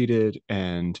was treated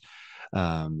and,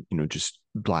 just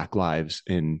Black lives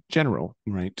in general,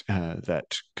 right?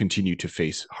 That continue to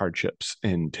face hardships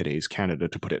in today's Canada,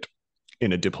 to put it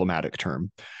in a diplomatic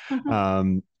term. Mm-hmm.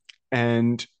 Um,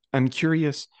 and I'm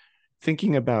curious,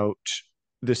 thinking about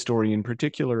this story in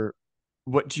particular,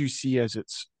 what do you see as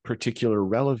its particular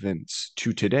relevance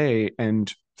to today?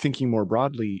 And thinking more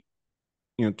broadly,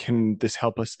 can this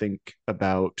help us think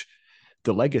about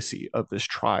the legacy of this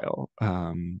trial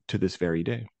to this very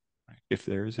day, if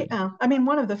there is any? Yeah, I mean,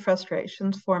 one of the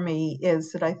frustrations for me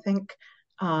is that I think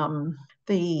um,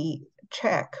 the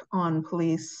check on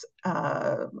police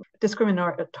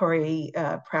discriminatory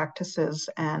practices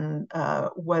and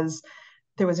was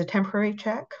there was a temporary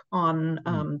check on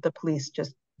Mm, the police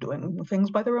just doing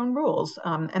things by their own rules.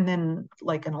 And then,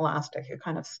 like an elastic, it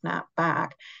kind of snapped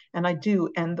back. And I do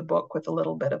end the book with a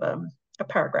little bit of a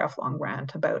paragraph long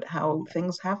rant about how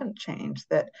things haven't changed,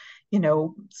 that,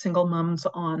 single moms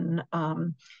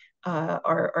are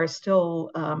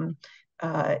still.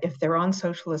 If they're on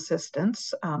social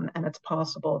assistance, and it's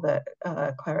possible that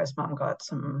Clara's mom got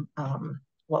some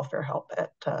welfare help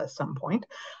at some point,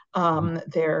 mm,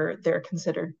 they're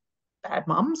considered bad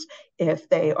moms. If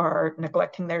they are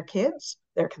neglecting their kids,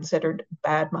 they're considered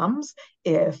bad moms.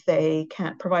 If they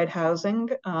can't provide housing,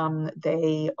 their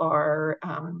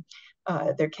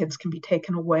kids can be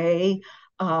taken away.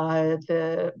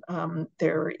 There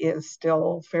is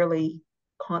still fairly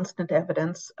constant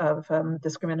evidence of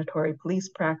discriminatory police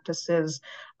practices.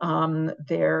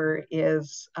 There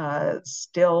is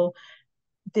still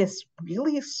this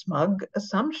really smug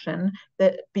assumption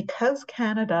that because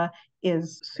Canada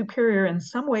is superior in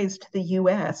some ways to the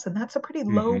US, and that's a pretty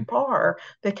low mhm. bar,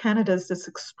 that Canada is this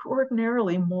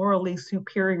extraordinarily morally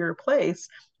superior place,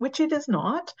 which it is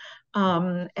not.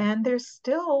 And there's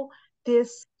still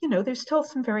there's still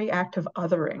some very active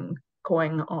othering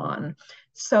going on.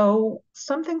 So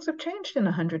some things have changed in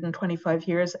 125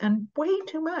 years, and way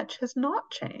too much has not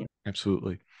changed.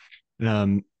 Absolutely.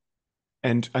 Um,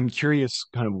 and I'm curious,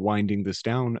 kind of winding this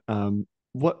down,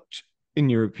 what, in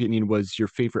your opinion, was your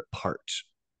favorite part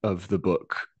of the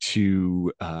book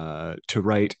to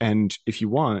write? And if you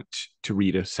want to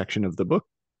read a section of the book,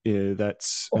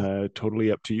 that's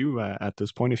totally up to you at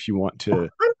this point. If you want to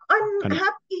I'm kind of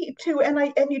happy to,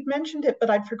 and you'd mentioned it,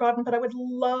 but I'd forgotten. But I would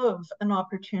love an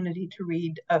opportunity to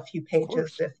read a few of pages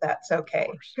course, if that's of okay.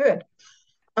 course. Good.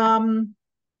 Um,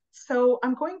 so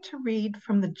I'm going to read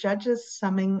from the judge's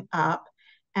summing up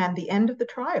and the end of the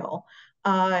trial.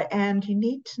 And you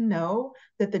need to know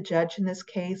that the judge in this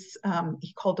case,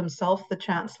 he called himself the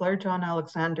Chancellor, John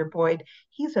Alexander Boyd.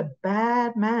 He's a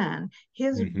bad man.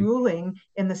 His Hmm. ruling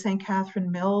in the St.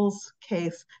 Catherine Mills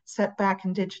case set back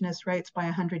Indigenous rights by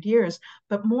 100 years.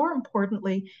 But more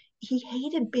importantly, he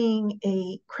hated being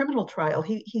a criminal trial.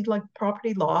 He liked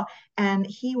property law, and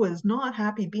he was not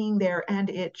happy being there, and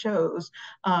it shows.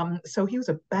 So he was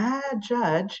a bad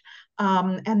judge.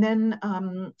 And then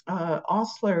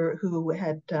Osler, who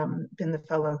had been the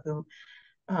fellow who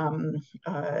um,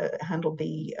 handled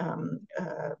the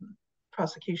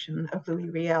prosecution of Louis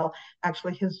Riel,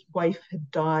 actually his wife had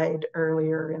died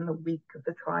earlier in the week of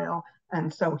the trial.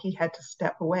 And so he had to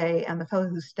step away. And the fellow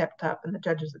who stepped up, in the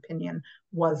judge's opinion,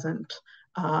 wasn't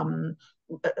um,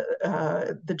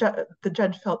 the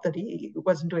judge felt that he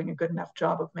wasn't doing a good enough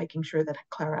job of making sure that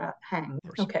Clara hanged.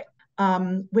 Of course. Okay.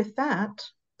 With that,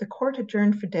 the court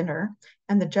adjourned for dinner,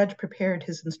 and the judge prepared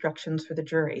his instructions for the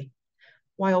jury.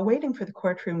 While waiting for the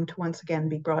courtroom to once again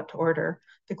be brought to order,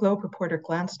 the Globe reporter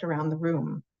glanced around the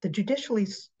room. The judicially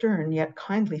stern yet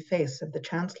kindly face of the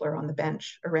Chancellor on the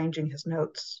bench, arranging his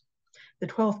notes. The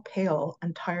 12 pale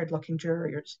and tired-looking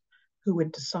jurors who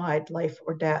would decide life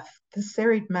or death. The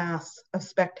serried mass of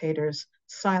spectators,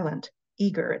 silent,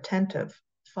 eager, attentive,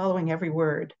 following every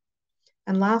word.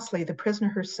 And lastly, the prisoner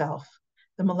herself,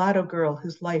 the mulatto girl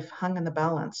whose life hung in the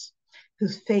balance,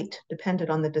 whose fate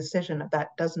depended on the decision of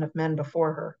that dozen of men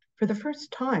before her. For the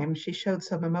first time, she showed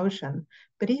some emotion,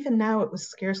 but even now it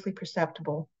was scarcely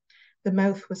perceptible. The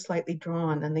mouth was slightly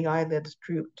drawn and the eyelids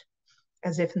drooped,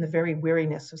 as if in the very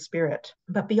weariness of spirit.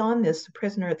 But beyond this, the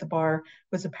prisoner at the bar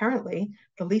was apparently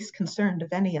the least concerned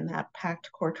of any in that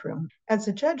packed courtroom. As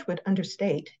the judge would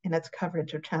understate in its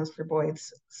coverage of Chancellor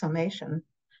Boyd's summation,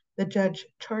 the judge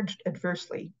charged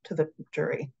adversely to the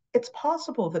jury. It's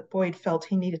possible that Boyd felt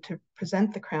he needed to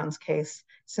present the Crown's case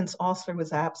since Osler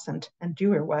was absent and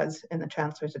Dewar was, in the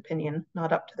Chancellor's opinion,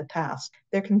 not up to the task.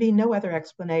 There can be no other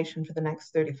explanation for the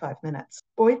next 35 minutes.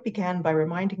 Boyd began by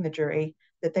reminding the jury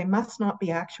that they must not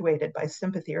be actuated by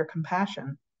sympathy or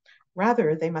compassion.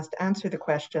 Rather, they must answer the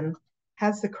question,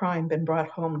 has the crime been brought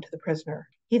home to the prisoner?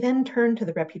 He then turned to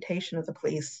the reputation of the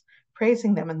police,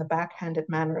 praising them in the backhanded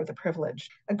manner of the privileged.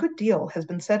 A good deal has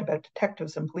been said about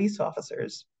detectives and police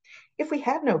officers. If we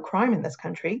had no crime in this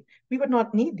country, we would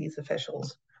not need these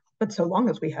officials. But so long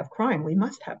as we have crime, we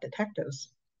must have detectives.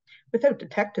 Without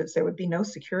detectives, there would be no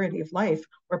security of life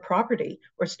or property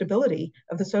or stability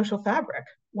of the social fabric.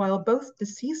 While both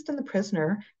deceased and the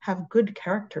prisoner have good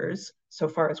characters, so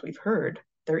far as we've heard,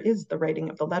 there is the writing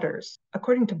of the letters.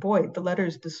 According to Boyd, the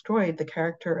letters destroyed the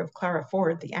character of Clara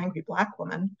Ford, the angry black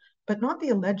woman, but not the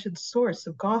alleged source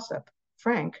of gossip,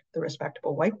 Frank, the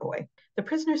respectable white boy. The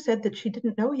prisoner said that she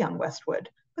didn't know young Westwood,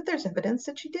 but there's evidence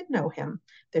that she did know him.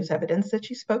 There's evidence that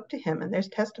she spoke to him, and there's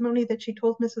testimony that she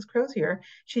told Mrs. Crozier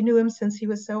she knew him since he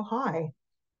was so high.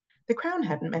 The Crown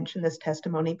hadn't mentioned this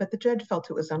testimony, but the judge felt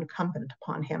it was incumbent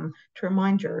upon him to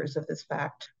remind jurors of this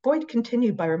fact. Boyd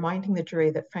continued by reminding the jury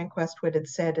that Frank Westwood had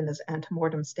said in his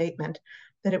antemortem statement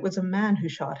that it was a man who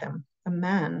shot him, a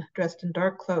man dressed in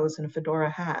dark clothes and a fedora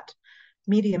hat,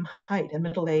 medium height and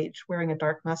middle age, wearing a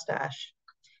dark mustache.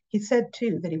 He said,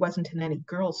 too, that he wasn't in any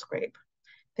girl scrape.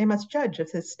 They must judge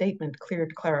if this statement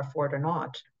cleared Clara Ford or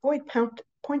not. Boyd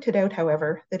pointed out,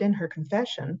 however, that in her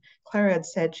confession, Clara had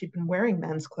said she'd been wearing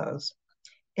men's clothes.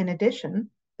 In addition,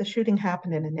 the shooting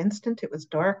happened in an instant. It was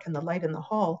dark, and the light in the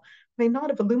hall may not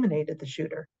have illuminated the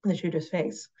shooter's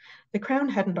face. The Crown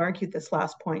hadn't argued this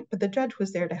last point, but the judge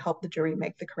was there to help the jury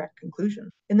make the correct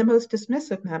conclusion. In the most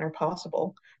dismissive manner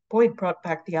possible, Boyd brought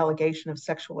back the allegation of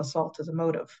sexual assault as a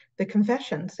motive. The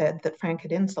confession said that Frank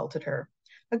had insulted her.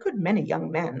 A good many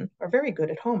young men are very good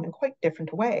at home in quite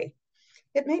different a way.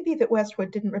 It may be that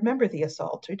Westwood didn't remember the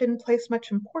assault or didn't place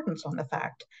much importance on the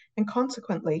fact, and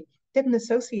consequently didn't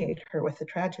associate her with the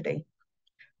tragedy.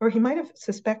 Or he might have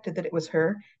suspected that it was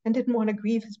her and didn't want to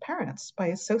grieve his parents by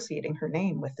associating her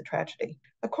name with the tragedy.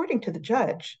 According to the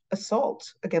judge,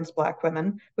 assault against Black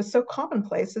women was so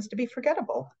commonplace as to be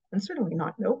forgettable and certainly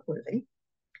not noteworthy.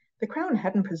 The Crown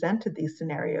hadn't presented these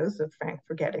scenarios of Frank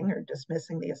forgetting or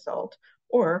dismissing the assault,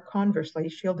 or conversely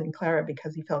shielding Clara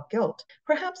because he felt guilt.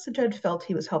 Perhaps the judge felt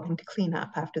he was helping to clean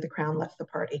up after the Crown left the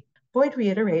party. Boyd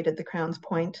reiterated the Crown's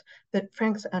point that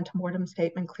Frank's antemortem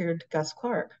statement cleared Gus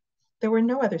Clark. There were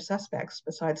no other suspects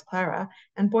besides Clara,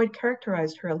 and Boyd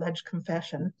characterized her alleged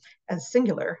confession as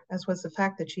singular, as was the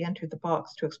fact that she entered the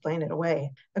box to explain it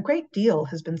away. A great deal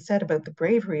has been said about the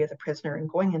bravery of the prisoner in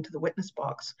going into the witness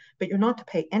box, but you're not to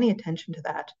pay any attention to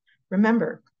that.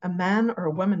 Remember, a man or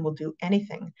a woman will do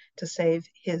anything to save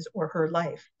his or her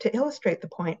life. To illustrate the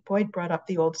point, Boyd brought up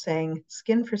the old saying,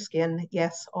 skin for skin,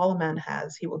 yes, all a man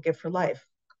has, he will give for life.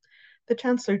 The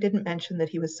Chancellor didn't mention that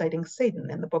he was citing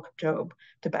Satan in the Book of Job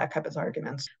to back up his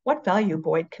arguments. What value,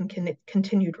 Boyd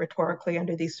continued rhetorically,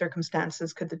 under these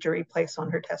circumstances could the jury place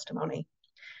on her testimony?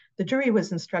 The jury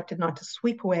was instructed not to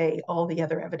sweep away all the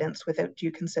other evidence without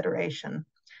due consideration.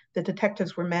 The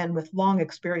detectives were men with long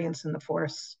experience in the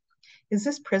force. Is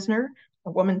this prisoner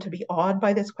a woman to be awed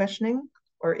by this questioning?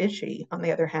 Or is she, on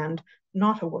the other hand,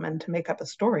 not a woman to make up a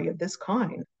story of this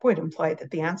kind? Boyd implied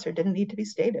that the answer didn't need to be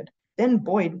stated. Then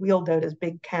Boyd wheeled out his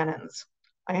big cannons.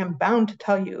 I am bound to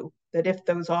tell you that if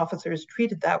those officers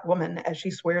treated that woman as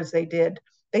she swears they did,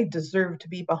 they deserve to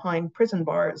be behind prison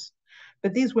bars.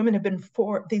 But these men have been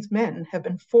 4,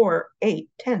 8,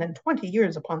 10, and 20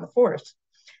 years upon the force,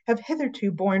 have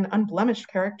hitherto borne unblemished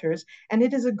characters, and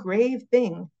it is a grave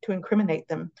thing to incriminate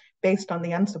them based on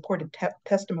the unsupported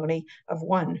testimony of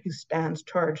one who stands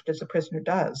charged as the prisoner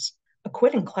does.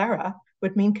 Acquitting Clara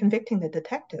would mean convicting the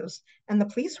detectives, and the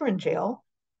police were in jail.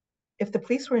 If the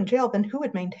police were in jail, then who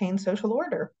would maintain social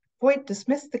order? Boyd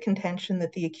dismissed the contention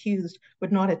that the accused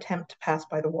would not attempt to pass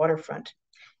by the waterfront.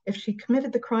 If she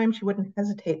committed the crime, she wouldn't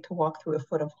hesitate to walk through a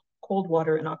foot of cold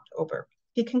water in October.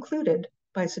 He concluded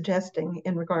by suggesting,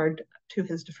 in regard to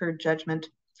his deferred judgment,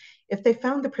 if they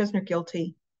found the prisoner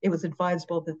guilty, it was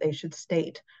advisable that they should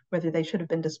state whether they should have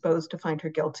been disposed to find her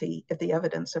guilty if the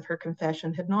evidence of her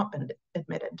confession had not been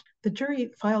admitted. The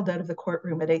jury filed out of the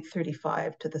courtroom at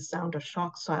 8:35 to the sound of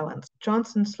shocked silence.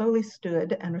 Johnson slowly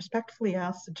stood and respectfully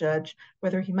asked the judge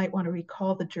whether he might want to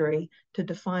recall the jury to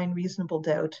define reasonable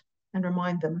doubt and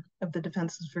remind them of the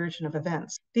defense's version of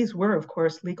events. These were, of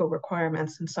course, legal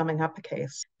requirements in summing up the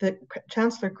case. The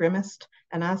Chancellor grimaced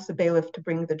and asked the bailiff to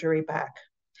bring the jury back.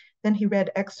 Then he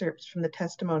read excerpts from the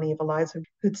testimony of Eliza,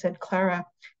 who'd said Clara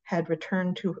had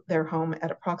returned to their home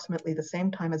at approximately the same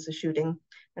time as the shooting,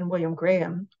 and William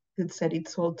Graham, who'd said he'd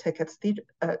sold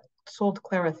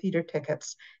Clara theater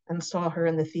tickets and saw her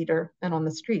in the theater and on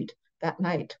the street that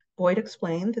night. Boyd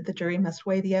explained that the jury must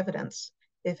weigh the evidence.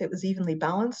 If it was evenly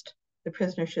balanced, the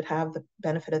prisoner should have the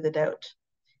benefit of the doubt.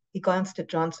 He glanced at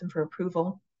Johnson for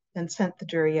approval, then sent the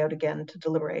jury out again to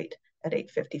deliberate at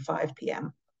 8:55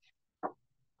 p.m.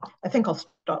 I think I'll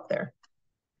stop there.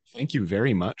 Thank you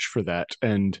very much for that.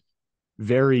 And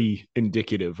very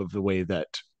indicative of the way that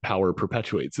power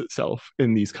perpetuates itself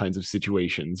in these kinds of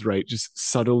situations, right? Just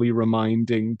subtly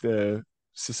reminding the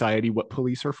society what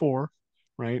police are for,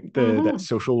 right? That Mm-hmm.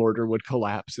 social order would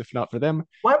collapse if not for them.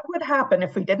 What would happen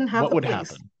if we didn't have What the would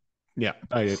police? happen? Yeah,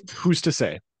 who's to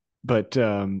say? But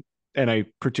and I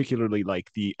particularly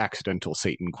like the accidental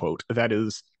Satan quote. That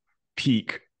is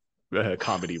peak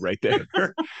comedy right there.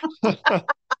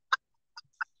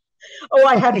 Oh,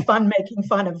 I had fun making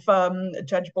fun of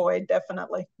Judge Boyd,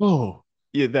 definitely. Oh,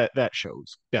 yeah, that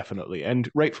shows definitely, and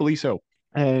rightfully so.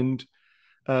 And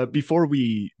before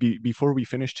we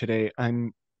finish today,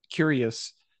 I'm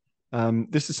curious.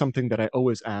 This is something that I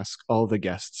always ask all the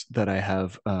guests that I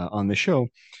have on the show,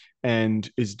 and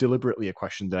is deliberately a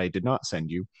question that I did not send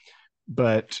you.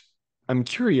 But I'm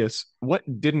curious, what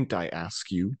didn't I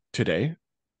ask you today,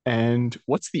 and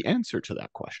what's the answer to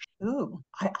that question? Ooh,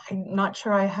 I'm not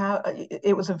sure I have.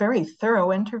 It was a very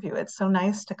thorough interview. It's so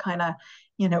nice to kind of,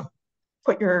 you know,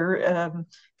 put your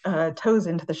toes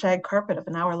into the shag carpet of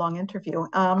an hour-long interview.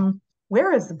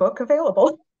 Where is the book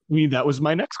available? I mean, that was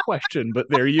my next question, but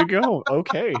there you go.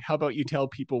 Okay, how about you tell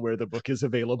people where the book is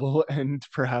available and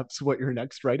perhaps what your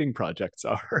next writing projects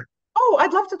are? Oh,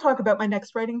 I'd love to talk about my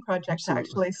next writing project, Absolutely.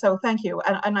 actually. So thank you.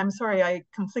 And I'm sorry I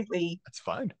completely That's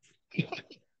fine.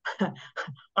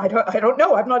 I don't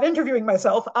know. I'm not interviewing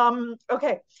myself.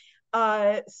 Okay.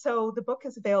 So the book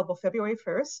is available February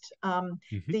 1st.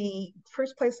 Mhm. The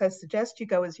first place I suggest you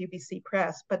go is UBC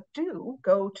Press, but do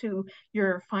go to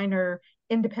your finer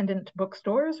independent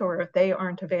bookstores, or if they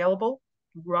aren't available,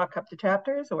 rock up to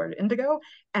Chapters or Indigo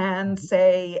and Mhm.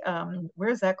 say,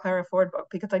 where's that Clara Ford book?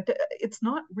 Because it's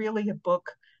not really a book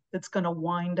that's going to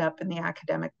wind up in the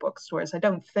academic bookstores. I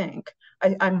don't think.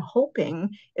 I'm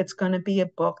hoping it's going to be a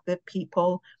book that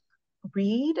people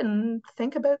read and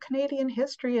think about Canadian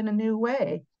history in a new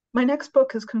way. My next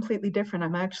book is completely different.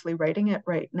 I'm actually writing it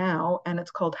right now, and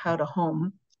it's called How to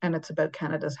Home, and it's about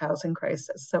Canada's housing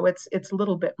crisis. So it's a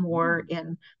little bit more Ooh.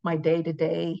 in my day to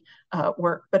day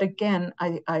work. But again,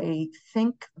 I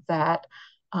think that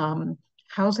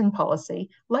housing policy,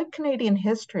 like Canadian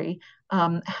history,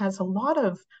 has a lot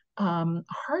of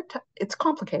it's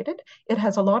complicated. It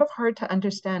has a lot of hard to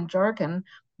understand jargon,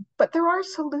 but there are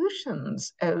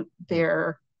solutions out Mm.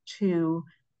 there to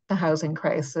the housing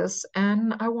crisis,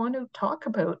 and I want to talk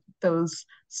about those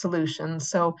solutions.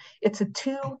 So it's a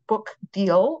two-book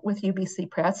deal with UBC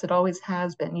Press. It always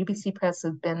has been. UBC Press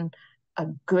has been a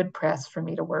good press for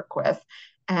me to work with.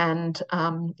 And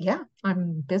yeah,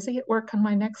 I'm busy at work on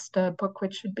my next book,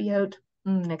 which should be out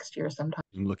next year sometime.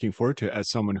 I'm looking forward to it as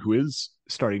someone who is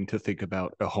starting to think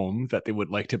about a home that they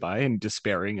would like to buy and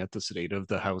despairing at the state of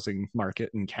the housing market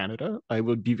in Canada. I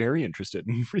would be very interested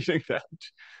in reading that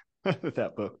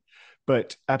that book.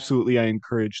 But absolutely, I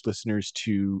encourage listeners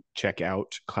to check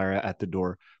out Clara at the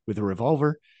Door with a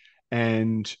Revolver,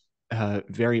 and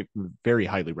very, very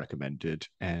highly recommended.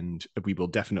 And we will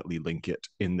definitely link it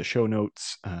in the show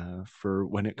notes for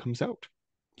when it comes out.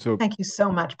 So, Thank you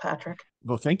so much, Patrick.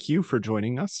 well, thank you for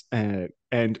joining us. And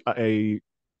I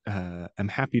am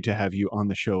happy to have you on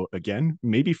the show again,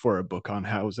 maybe for a book on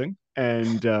housing.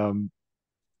 And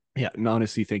yeah, and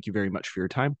honestly, thank you very much for your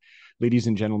time. Ladies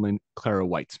and gentlemen, Clara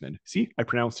Whitzman. See, I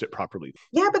pronounced it properly.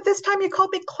 Yeah, but this time you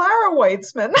called me Clara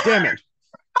Whitzman. Damn it.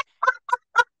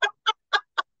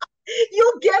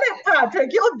 You'll get it,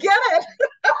 Patrick. You'll get it.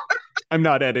 I'm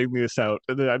not editing this out.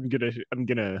 I'm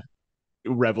gonna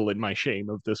revel in my shame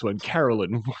of this one.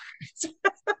 Carolyn.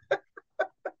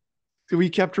 We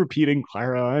kept repeating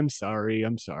Clara. I'm sorry.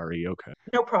 I'm sorry. Okay.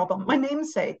 No problem. My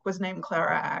namesake was named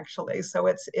Clara, actually, so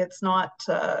it's not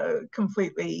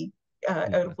completely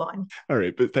out Yeah. of line. All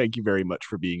right, but thank you very much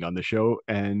for being on the show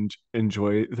and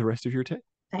enjoy the rest of your day.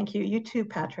 Thank you. You too,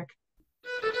 Patrick.